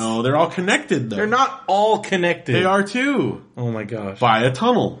basements. No, they're all connected though. They're not all connected. They are too. Oh my gosh. By a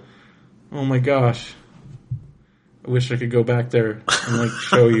tunnel. Oh my gosh. I wish I could go back there and like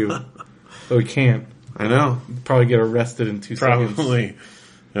show you. But we can't. I know. Probably get arrested in 2 seconds. Probably.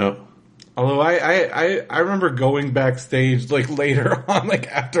 Yep. Although I remember going backstage like later on, like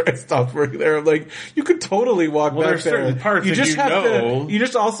after I stopped working there, I'm like, you could totally walk Well, back there's there. certain parts you that just you have know. to. You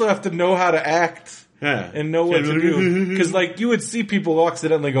just also have to know how to act Yeah. and know what to do. Because like you would see people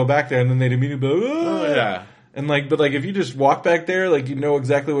accidentally go back there, and then they'd immediately be like, Oh, yeah. And like, but like if you just walk back there, like you know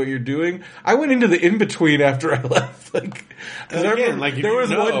exactly what you're doing. I went into the in between after I left, like because Again, like, if there you was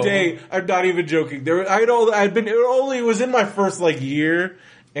know- one day. I'm not even joking. It was in my first like year,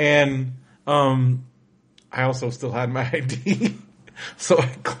 and I also still had my ID. So I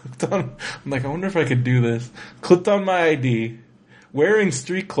clicked on, I'm like, I wonder if I could do this. Clicked on my ID, wearing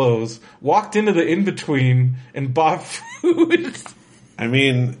street clothes, walked into the in-between and bought food. I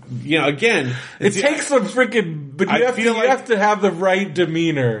mean, you know, again, It takes some freaking, but I you feel like- have to have the right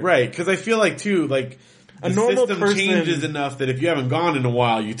demeanor. right, because I feel like too, like A the normal system person- changes enough that if you haven't gone in a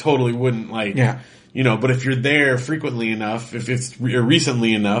while, you totally wouldn't like. Yeah. You know, but if you're there frequently enough, if it's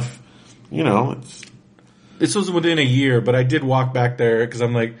recently enough, you know, it's This was within a year, but I did walk back there because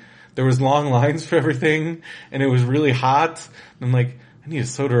I'm like, there was long lines for everything, and it was really hot. And I'm like, I need a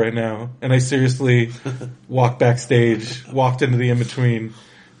soda right now. And I seriously walked backstage, walked into the in-between.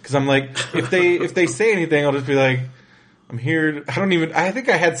 Because I'm like, if they say anything, I'll just be like, I'm here. I think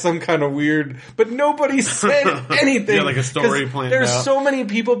I had some kind of weird, but nobody said anything. Yeah, like a story 'Cause planned There's out. so many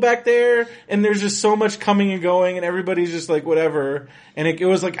people back there, and there's just so much coming and going, and everybody's just like, whatever. And it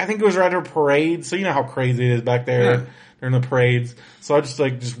was like, I think it was right at a parade, so you know how crazy it is back there Yeah. during the parades. So I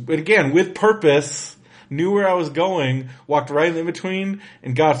and again, with purpose, knew where I was going, walked right in between,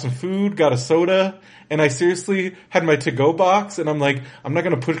 and got some food, got a soda, and I seriously had my to-go box, and I'm like, I'm not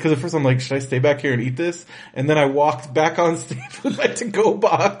gonna put, because at first I'm like, should I stay back here and eat this? And then I walked back on stage with my to-go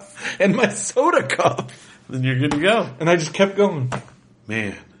box and my soda cup, then you're good to go. and I just kept going.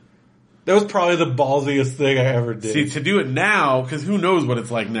 Man. That was probably the ballsiest thing I ever did. See, to do it now, because who knows what it's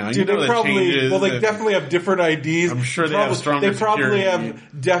like now. Dude, you know they that probably, changes. well, they and- definitely have different IDs. I'm sure they have stronger They probably security.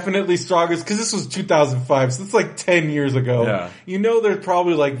 have definitely stronger, because this was 2005, so it's like 10 years ago. Yeah. You know there's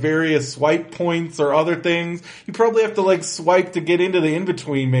probably like various swipe points or other things. You probably have to like swipe to get into the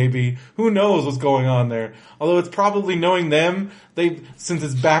in-between maybe. Who knows what's going on there. Although it's probably, knowing them, since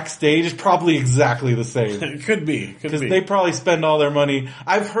it's backstage, it's probably exactly the same. It could be. Could Because be. they probably spend all their money.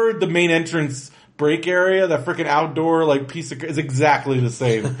 I've heard the main entrance break area, that freaking outdoor like piece of, is exactly the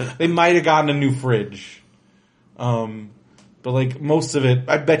same. They might have gotten a new fridge. But like most of it,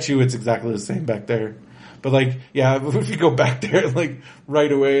 I bet you it's exactly the same back there. But like, yeah, if you go back there like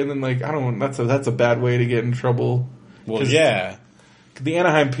right away and then like, I don't, that's a bad way to get in trouble. well, 'Cause yeah. The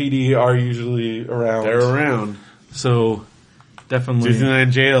Anaheim PD are usually around. They're around. So definitely.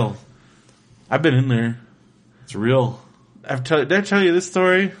 Disneyland jail. I've been in there. It's real. Did I tell you this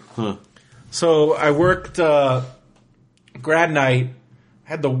story? Huh. So I worked grad night.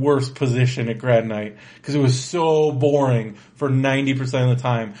 Had the worst position at grad night because it was so boring for 90% of the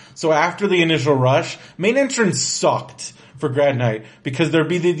time. So after the initial rush, main entrance sucked for grad night because there'd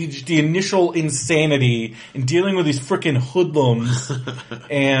be the initial insanity in dealing with these freaking hoodlums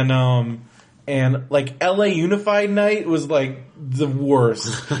and like LA Unified night was like the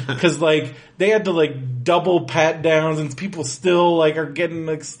worst because like they had to like double pat downs and people still like are getting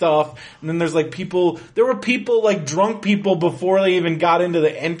like stuff, and then there's like there were people like drunk people before they even got into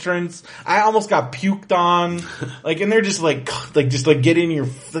the entrance. I almost got puked on, like, and they're just like get in your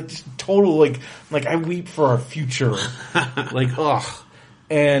like just total like I weep for our future, like ugh.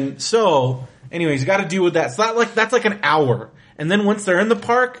 And so anyways, you got to deal with that. So that's like an hour, and then once they're in the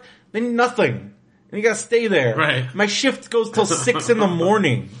park, then nothing. And you gotta stay there. Right. My shift goes till 6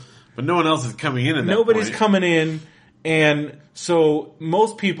 a.m. But no one else is coming in at that Nobody's point. coming in. And so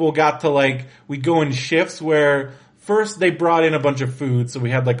most people got to like, we go in shifts where first they brought in a bunch of food, so we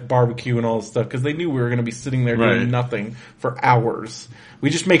had like barbecue and all this stuff because they knew we were going to be sitting there Right. doing nothing for hours. We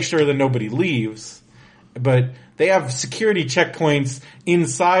just make sure that nobody leaves. But they have security checkpoints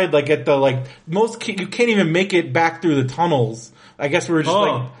inside, like at the you can't even make it back through the tunnels. I guess we were just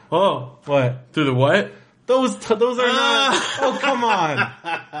what? Through the what? Those are not. Oh, come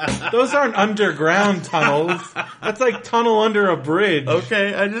on! Those aren't underground tunnels. That's like tunnel under a bridge. Okay,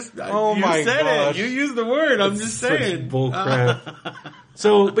 you my said gosh. it. You used the word. I'm just saying. Bull crap.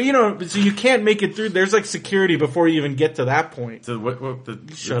 So you can't make it through. There's like security before you even get to that point. So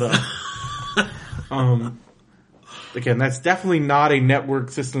Shut up. Again, that's definitely not a network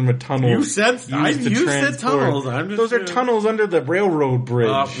system of tunnels. You said transport. tunnels. Those are tunnels under the railroad bridge.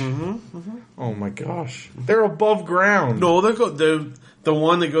 Oh my gosh, they're above ground. No, the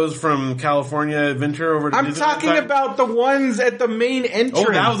one that goes from California Adventure over to I'm Disneyland talking Park? about the ones at the main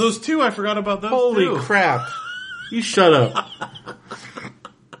entrance. Oh, those two. I forgot about those. Holy too. crap! You shut up.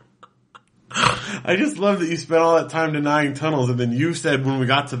 I just love that you spent all that time denying tunnels, and then you said when we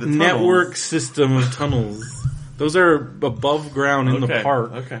got to the tunnels. Network system of tunnels. Those are above ground in the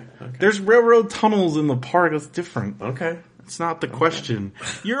park. Okay. There's railroad tunnels in the park. That's different. Okay. It's not the question.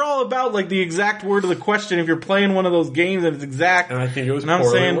 You're all about like the exact word of the question. If you're playing one of those games and it's exact, And I think it was and I'm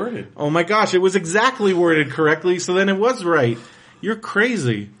poorly saying, worded. oh my gosh, it was exactly worded correctly. So then it was right. You're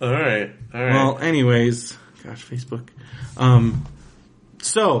crazy. All right. Well, anyways, gosh, Facebook.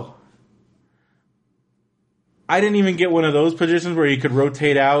 So I didn't even get one of those positions where you could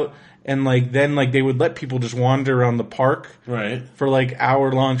rotate out and then they would let people just wander around the park. Right. For like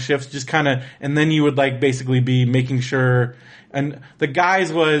hour-long shifts, just kind of, and then you would basically be making sure, and the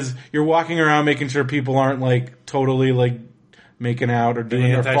guys was, you're walking around making sure people aren't totally making out or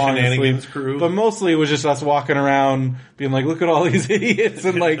doing their falling asleep. Crew. But mostly it was just us walking around being like, look at all these idiots.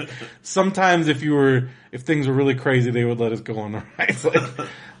 And sometimes if things were really crazy, they would let us go on the rides.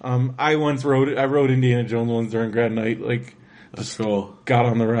 I rode Indiana Jones once during grad night, That's cool. got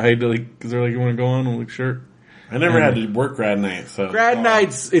on the ride, cause they're like, you want to go on? I'm like, sure. I never had to work grad night, so. Grad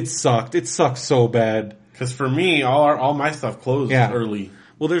nights, it sucked. It sucked so bad. Cause for me, all my stuff closed early.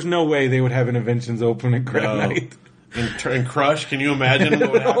 Well, there's no way they would have Inventions open at grad night. And Crush, can you imagine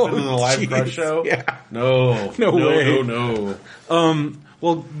what happened in the live Crush show? Yeah. No way. No.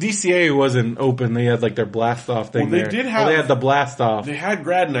 Well, DCA wasn't open. They had their blast off thing Well, there. they had the blast off. They had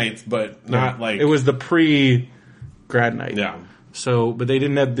grad nights, but not It was the pre-grad night. Yeah. So, but they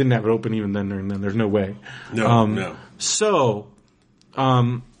didn't have it open even then during then. There's no way. No. So,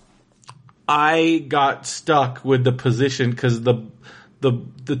 I got stuck with the position because the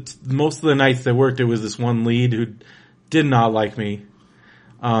most of the nights I worked, it was this one lead who did not like me.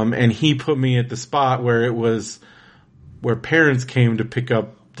 And he put me at the spot where parents came to pick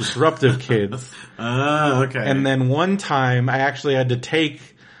up disruptive kids. Okay. And then one time I actually had to take,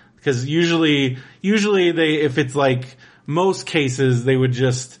 because usually if it's most cases,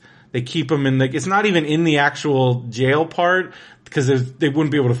 they keep them it's not even in the actual jail part, because they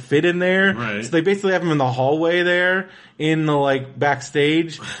wouldn't be able to fit in there. Right. So they basically have them in the hallway there, in the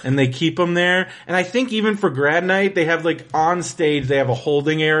backstage, and they keep them there. And I think even for grad night, they have on stage, they have a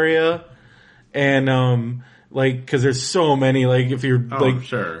holding area. And, cause there's so many, if you're,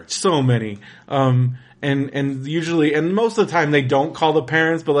 sure. so many. And usually, and most of the time they don't call the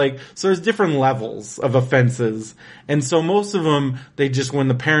parents, but so there's different levels of offenses. And so most of them, they just, when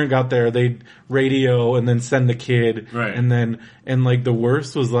the parent got there, they'd radio and then send the kid. Right. And the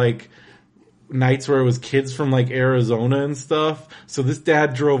worst was nights where it was kids from Arizona and stuff. So this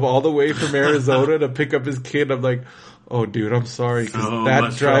dad drove all the way from Arizona to pick up his kid. I'm like, oh dude, I'm sorry, cause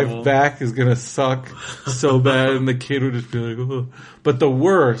that drive trouble. back is gonna suck so bad. And the kid would just be like, oh. But the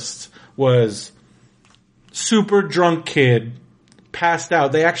worst was, super drunk kid, passed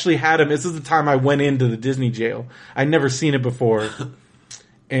out. They actually had him. This is the time I went into the Disney jail. I'd never seen it before.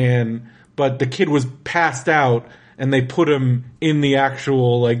 But the kid was passed out, and they put him in the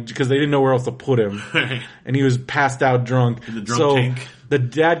actual, because they didn't know where else to put him. And he was passed out drunk. In the drunk tank. The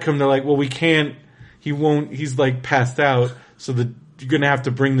dad they're like, well, we can't, he's passed out, so you're gonna have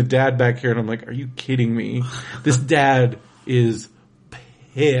to bring the dad back here. And I'm like, are you kidding me? This dad is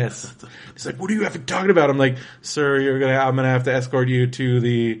pissed. He's like, what are you even talking about? I'm like, sir, I'm gonna have to escort you to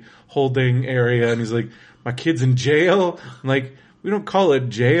the holding area. And he's like, my kid's in jail? I'm like, we don't call it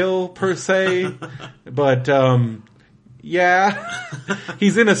jail per se, but yeah.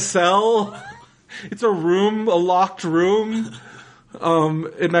 He's in a cell. It's a locked room.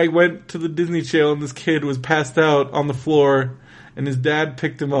 And I went to the Disney Channel, and this kid was passed out on the floor, and his dad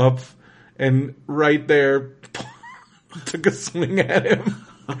picked him up and right there took a swing at him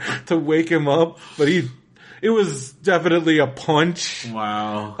to wake him up, but it was definitely a punch.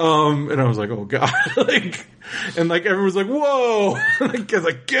 Wow. And I was like, oh god, like, and like everyone was like, whoa, and the kid's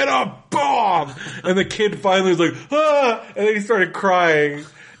like, get up, bomb, and the kid finally was like, ah, and then he started crying,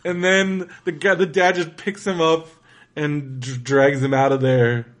 and then the dad just picks him up and drags him out of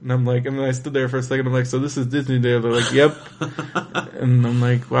there, and I'm like, and then I stood there for a second, I'm like, so this is Disney Day? They're like, yep, and I'm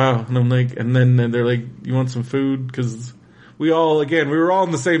like, wow, and I'm like, and then they're like, you want some food? Because we were all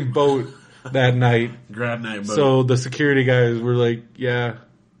in the same boat that night. Grad night boat. So the security guys were like, yeah.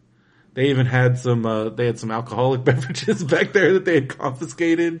 They even had some alcoholic beverages back there that they had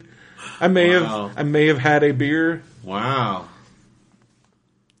confiscated. I may have had a beer. Wow.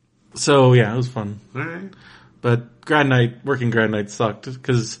 So yeah, it was fun. All right. But working grad night sucked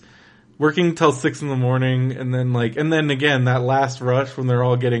because working till 6 a.m. and then again that last rush when they're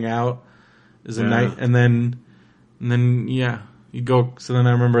all getting out is a night, and then yeah, you go. So then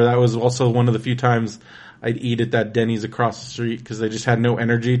I remember that was also one of the few times I'd eat at that Denny's across the street because they just had no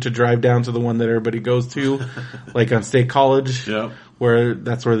energy to drive down to the one that everybody goes to, like on State College, where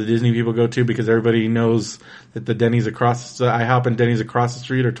that's where the Disney people go to because everybody knows that the Denny's IHOP and Denny's across the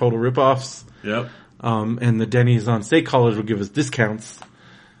street are total ripoffs. Yep. And the Denny's on State College would give us discounts.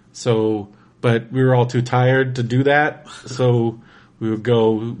 So, but we were all too tired to do that, so we would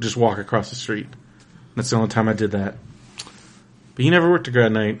go just walk across the street. That's the only time I did that. But you never worked a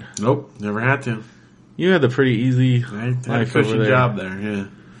grad night. Nope, never had to. You had a pretty easy I had life a cushy over there. job there, yeah.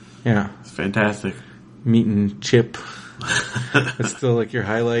 Yeah. It's fantastic. Meeting Chip. That's still like your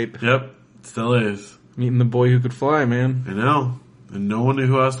highlight. Yep, it still is. Meeting the boy who could fly, man. I know. And no one knew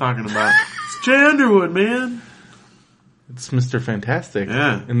who I was talking about. It's Jay Underwood, man. It's Mr. Fantastic.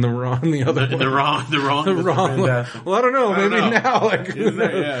 Yeah. In the wrong Mr. Fantastic. Well, I don't know. Maybe now, like, Is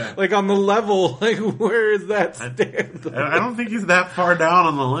that, yeah. like on the level, like where is that stand? I don't think he's that far down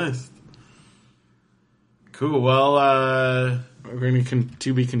on the list. Cool. Well, we're going to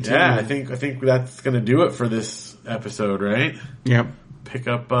be continued. yeah, I think that's going to do it for this episode, right? Yep. Pick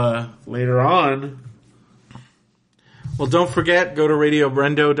up later on. Well, don't forget, go to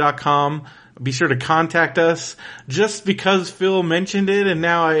radiobrendo.com. Be sure to contact us. Just because Phil mentioned it, and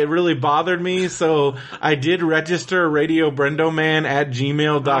now it really bothered me, so I did register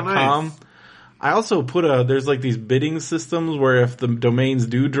radiobrendoman@gmail.com. Oh, nice. I also put there's like these bidding systems where if the domains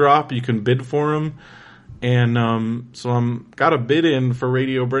do drop, you can bid for them. And so I'm got a bid in for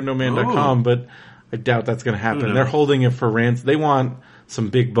radiobrendoman.com, but I doubt that's going to happen. They're holding it for rents. They want some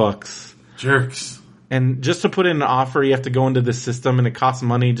big bucks. Jerks. And just to put in an offer, you have to go into the system, and it costs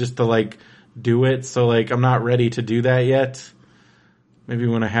money just to like do it. So like, I'm not ready to do that yet. Maybe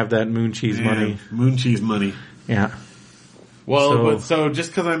when I have that moon cheese money. Moon cheese money. Yeah. Well, so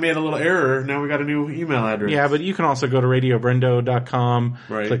just because I made a little error, now we got a new email address. Yeah, but you can also go to radiobrendo.com,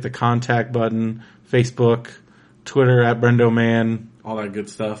 right. Click the contact button, Facebook, Twitter @BrendoMan. All that good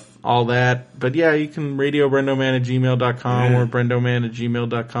stuff. All that. But yeah, you can radiobrendoman@gmail.com or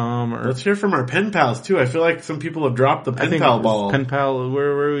brendoman@gmail.com. Or let's hear from our pen pals too. I feel like some people have dropped the pen pal ball. Pen pal,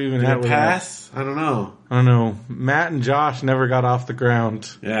 where are we even Did at it with pass? That? I don't know. Matt and Josh never got off the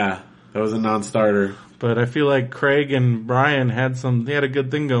ground. Yeah, that was a non-starter. But I feel like Craig and Brian they had a good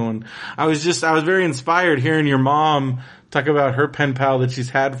thing going. I was very inspired hearing your mom talk about her pen pal that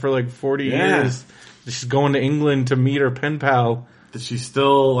she's had for like 40 years. She's going to England to meet her pen pal. That she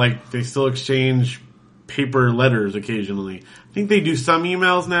still, they still exchange paper letters occasionally. I think they do some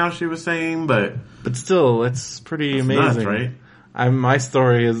emails now, she was saying, but still, that's pretty amazing. Nuts, right? My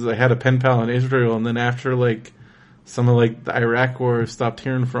story is I had a pen pal in Israel, and then after some of the Iraq war, I stopped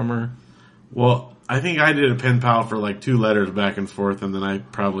hearing from her. Well, I think I did a pen pal for 2 letters back and forth, and then I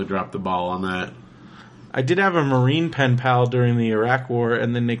probably dropped the ball on that. I did have a Marine pen pal during the Iraq war,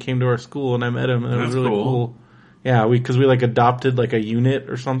 and then they came to our school, and I met him, and it was really cool. Yeah, because we adopted a unit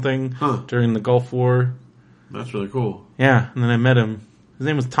or something during the Gulf War. That's really cool. Yeah, and then I met him. His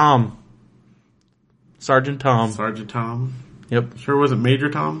name was Tom. Sergeant Tom. Sergeant Tom? Yep. Sure wasn't Major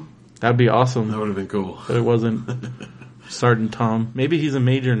Tom? That'd be awesome. That would have been cool. But it wasn't. Sergeant Tom. Maybe he's a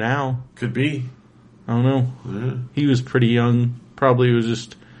major now. Could be. I don't know. Yeah. He was pretty young. Probably was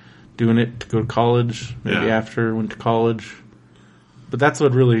just doing it to go to college. Maybe after went to college. But that's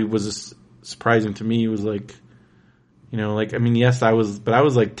what really was surprising to me was yes, I was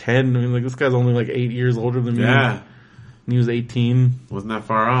 10. I mean, this guy's only 8 years older than me. Yeah. And he was 18. Wasn't that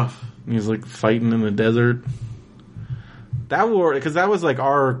far off. And he was fighting in the desert. That war, because that was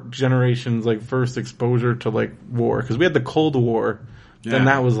our generation's first exposure to war. Because we had the Cold War. Yeah. Then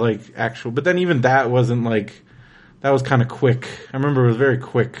that was actual. But then even that wasn't that was kind of quick. I remember it was very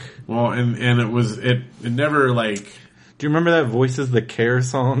quick. Well, and it was, it never Do you remember that Voices That Care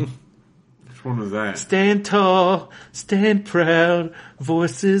song? Which one was that? Stand tall, stand proud,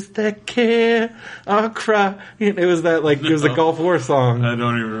 voices that care are crying. It was that, like, it was a Gulf War song. I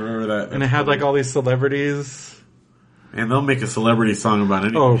don't even remember that. And it had, like, all these celebrities. And they'll make a celebrity song about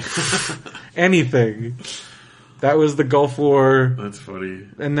anything. Oh, anything. That was the Gulf War. That's funny.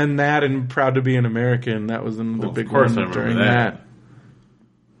 And then that and Proud to be an American. That was another big of course one I remember during that.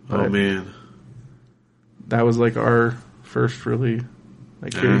 But Oh, man. that was, like, our first really,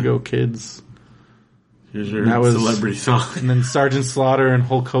 like, here you go, kids. Here's your That was- celebrity song. And then Sergeant Slaughter and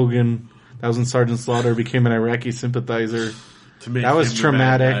Hulk Hogan. That was when Sergeant Slaughter became an Iraqi sympathizer To make that was him the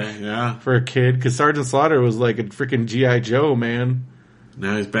traumatic. bad guy. Yeah. for a kid. Because Sergeant Slaughter was like a freaking G.I. Joe, man.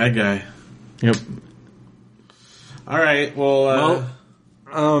 Now he's bad guy. Yep. All right. Well,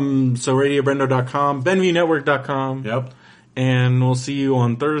 So RadioBrendo.com, BenviewNetwork.com. yep. And we'll see you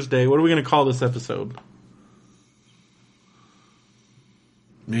on Thursday. What are we going to call this episode?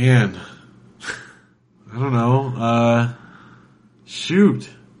 Man. I don't know. Shoot.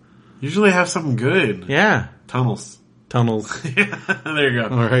 Usually I have something good. Yeah. Tunnels. Tunnels. There you go.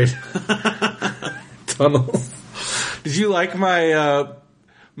 All right. Tunnels. Did you like my,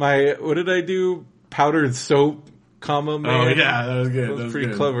 what did I do? Powdered soap, comma, man? Oh, yeah. That was good. That was was pretty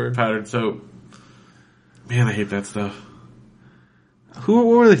good. clever. Powdered soap. Man, I hate that stuff. What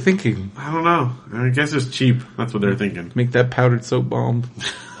were they thinking? I don't know. I guess it's cheap. That's what they're thinking. Make that powdered soap bomb.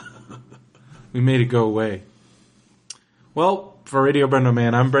 We made it go away. Well, for Radio Brendo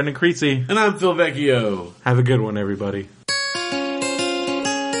Man, I'm Brendan Creasy. And I'm Phil Vecchio. Have a good one, everybody.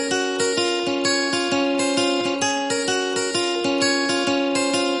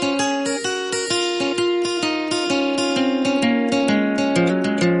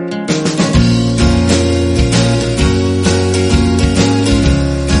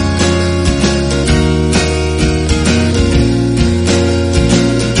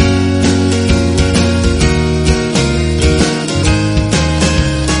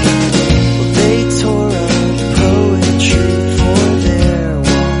 They tore up poetry for their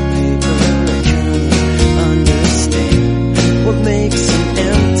wallpaper. I couldn't understand what makes an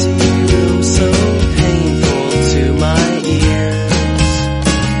empty room so painful to my ears.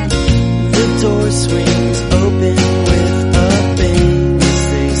 The door swings open with a bang as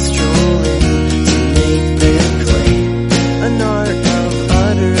they stroll in to make their claim. An art of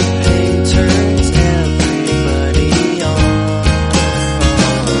utter pain turns everybody on.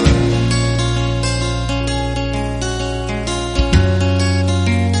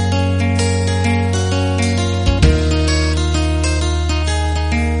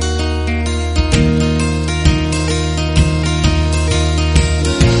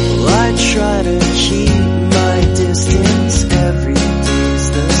 Well, I try to keep my distance. Every day's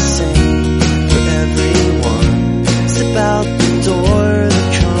the same for everyone. Step out the door, the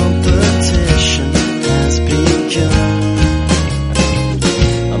competition has begun.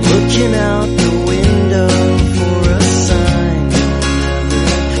 I'm looking out the window for a sign that'll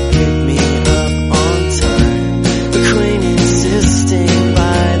never pick me up on time. The queen insisting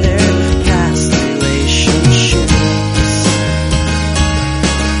by their past relationships.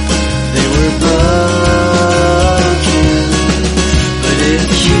 They were broken, but it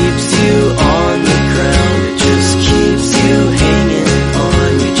keeps you on the ground. It just keeps you hanging on.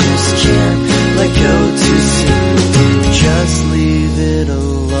 You just can't let go too soon. Just leave it alone.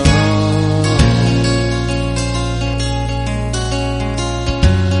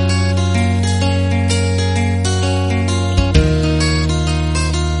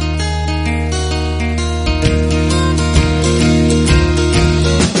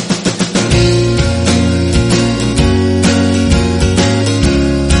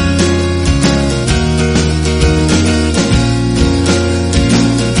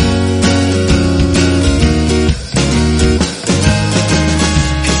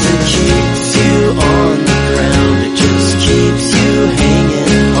 Cause it keeps you on the ground. It just keeps you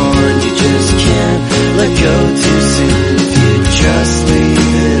hanging on. You just can't let go too soon if you just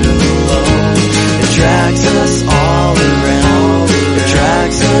leave it alone. It drags us all around. It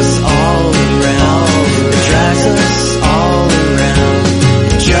drags us all around. It drags us all around.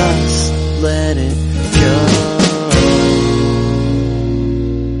 And just let it go.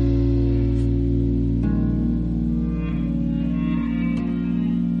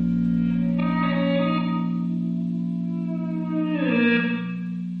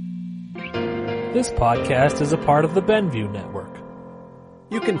 This podcast is a part of the Benview Network.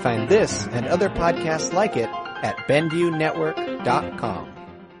 You can find this and other podcasts like it at BenviewNetwork.com.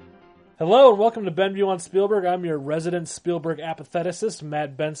 Hello and welcome to Benview on Spielberg. I'm your resident Spielberg apatheticist,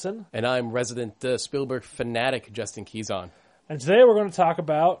 Matt Benson. And I'm resident Spielberg fanatic Justin Keyson. And today we're going to talk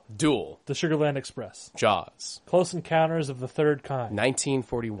about Duel. the Sugarland Express, Jaws. Close Encounters of the Third Kind,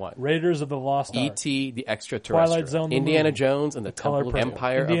 1941. Raiders of the Lost Ark, E.T. the Extraterrestrial. Twilight Zone, the Indiana movie, Jones and the Color Temple of Purple,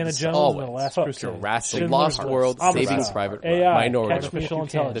 Empire Indiana of the Jones Always. and the Last Hook, Crusade, Jurassic Schindler's Lost List, World, Homicide, Saving Private Ryan, AI, Minority Artificial Report,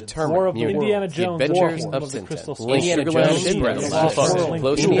 Intelligence, Determined, War of the New World, Indiana The Jones, Adventures War of of the Tintin, Crystal Skull, Indiana Jones Sugarland Express, Express,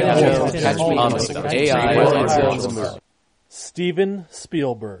 Close Indiana Indiana Jones, Jones, Catch Me Indiana Honest, Jones, AI, Indiana Twilight Zone, Jones. the movie. Steven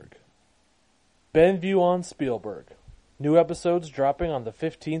Spielberg. Benview on Spielberg. New episodes dropping on the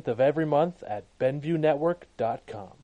 15th of every month at BenviewNetwork.com.